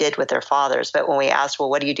they did with their fathers. But when we asked, well,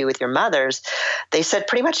 what do you do with your mothers? They said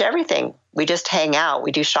pretty much everything. We just hang out,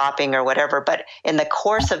 we do shopping or whatever. But in the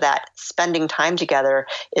course of that, spending time together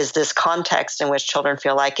is this context in which children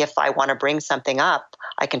feel like if I want to bring something up,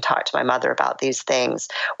 I can talk to my mother about these things.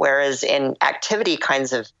 Whereas in activity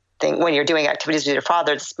kinds of thing, when you're doing activities with your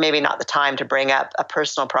father, it's maybe not the time to bring up a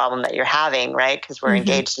personal problem that you're having, right? Because we're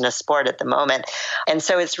engaged in a sport at the moment. And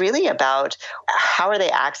so it's really about how are they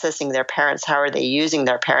accessing their parents? How are they using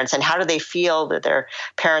their parents? And how do they feel that their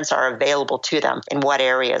parents are available to them in what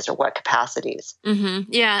areas or what capacities?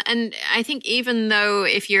 Mm-hmm. Yeah. And I think even though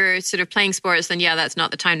if you're sort of playing sports, then that's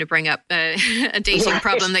not the time to bring up a dating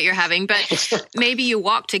problem that you're having. But maybe you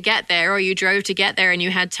walked to get there or you drove to get there and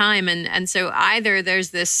you had time. And so either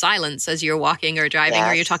there's this silence as you're walking or driving,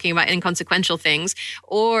 or you're talking about inconsequential things,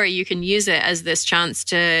 or you can use it as this chance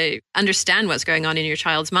to understand what's going on in your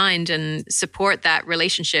child's mind and support that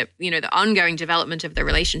relationship, the ongoing development of the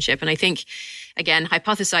relationship. And I think, again,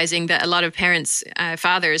 hypothesizing that a lot of parents,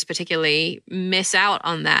 fathers particularly, miss out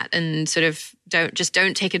on that and sort of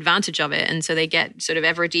don't take advantage of it. And so they get sort of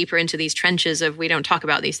ever deeper into these trenches of we don't talk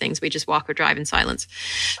about these things. We just walk or drive in silence.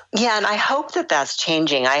 Yeah. And I hope that that's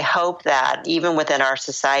changing. I hope that even within our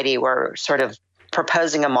society, we're sort of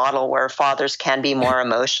proposing a model where fathers can be more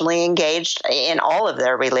emotionally engaged in all of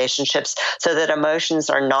their relationships so that emotions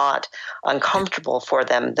are not uncomfortable for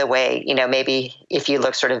them the way, maybe if you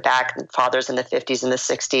look sort of back, fathers in the 50s and the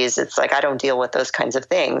 60s, it's like, I don't deal with those kinds of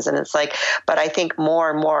things. And it's like, but I think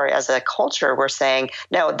more and more as a culture, we're saying,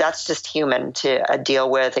 no, that's just human to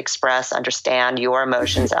deal with, express, understand your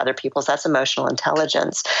emotions, other people's. That's emotional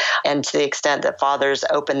intelligence. And to the extent that fathers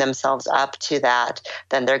open themselves up to that,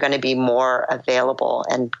 then they're going to be more available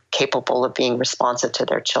and capable of being responsive to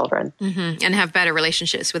their children. Mm-hmm. And have better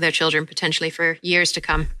relationships with their children potentially for years to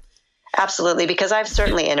come. Absolutely, because I've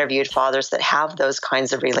certainly interviewed fathers that have those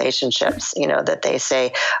kinds of relationships, that they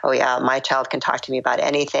say, oh yeah, my child can talk to me about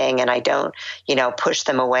anything and I don't, push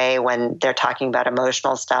them away when they're talking about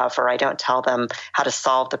emotional stuff, or I don't tell them how to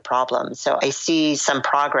solve the problem. So I see some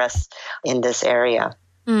progress in this area.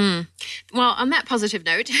 Well, on that positive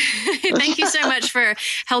note, thank you so much for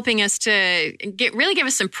helping us to really give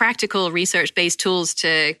us some practical research-based tools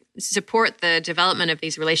to support the development of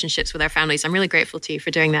these relationships with our families. I'm really grateful to you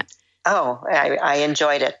for doing that. Oh, I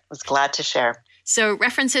enjoyed it. I was glad to share. So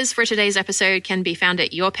references for today's episode can be found at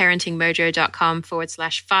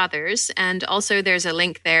yourparentingmojo.com/fathers. And also there's a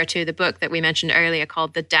link there to the book that we mentioned earlier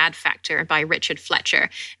called The Dad Factor by Richard Fletcher.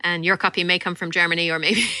 And your copy may come from Germany, or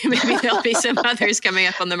maybe there'll be some others coming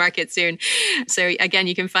up on the market soon. So again,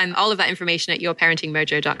 you can find all of that information at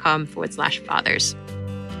yourparentingmojo.com/fathers.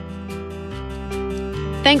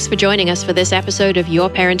 Thanks for joining us for this episode of Your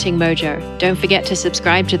Parenting Mojo. Don't forget to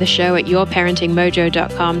subscribe to the show at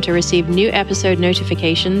yourparentingmojo.com to receive new episode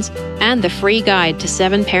notifications and the free guide to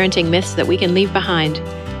 7 parenting myths that we can leave behind.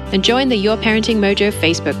 And join the Your Parenting Mojo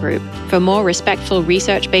Facebook group for more respectful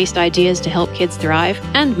research-based ideas to help kids thrive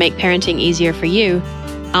and make parenting easier for you.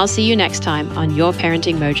 I'll see you next time on Your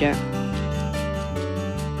Parenting Mojo.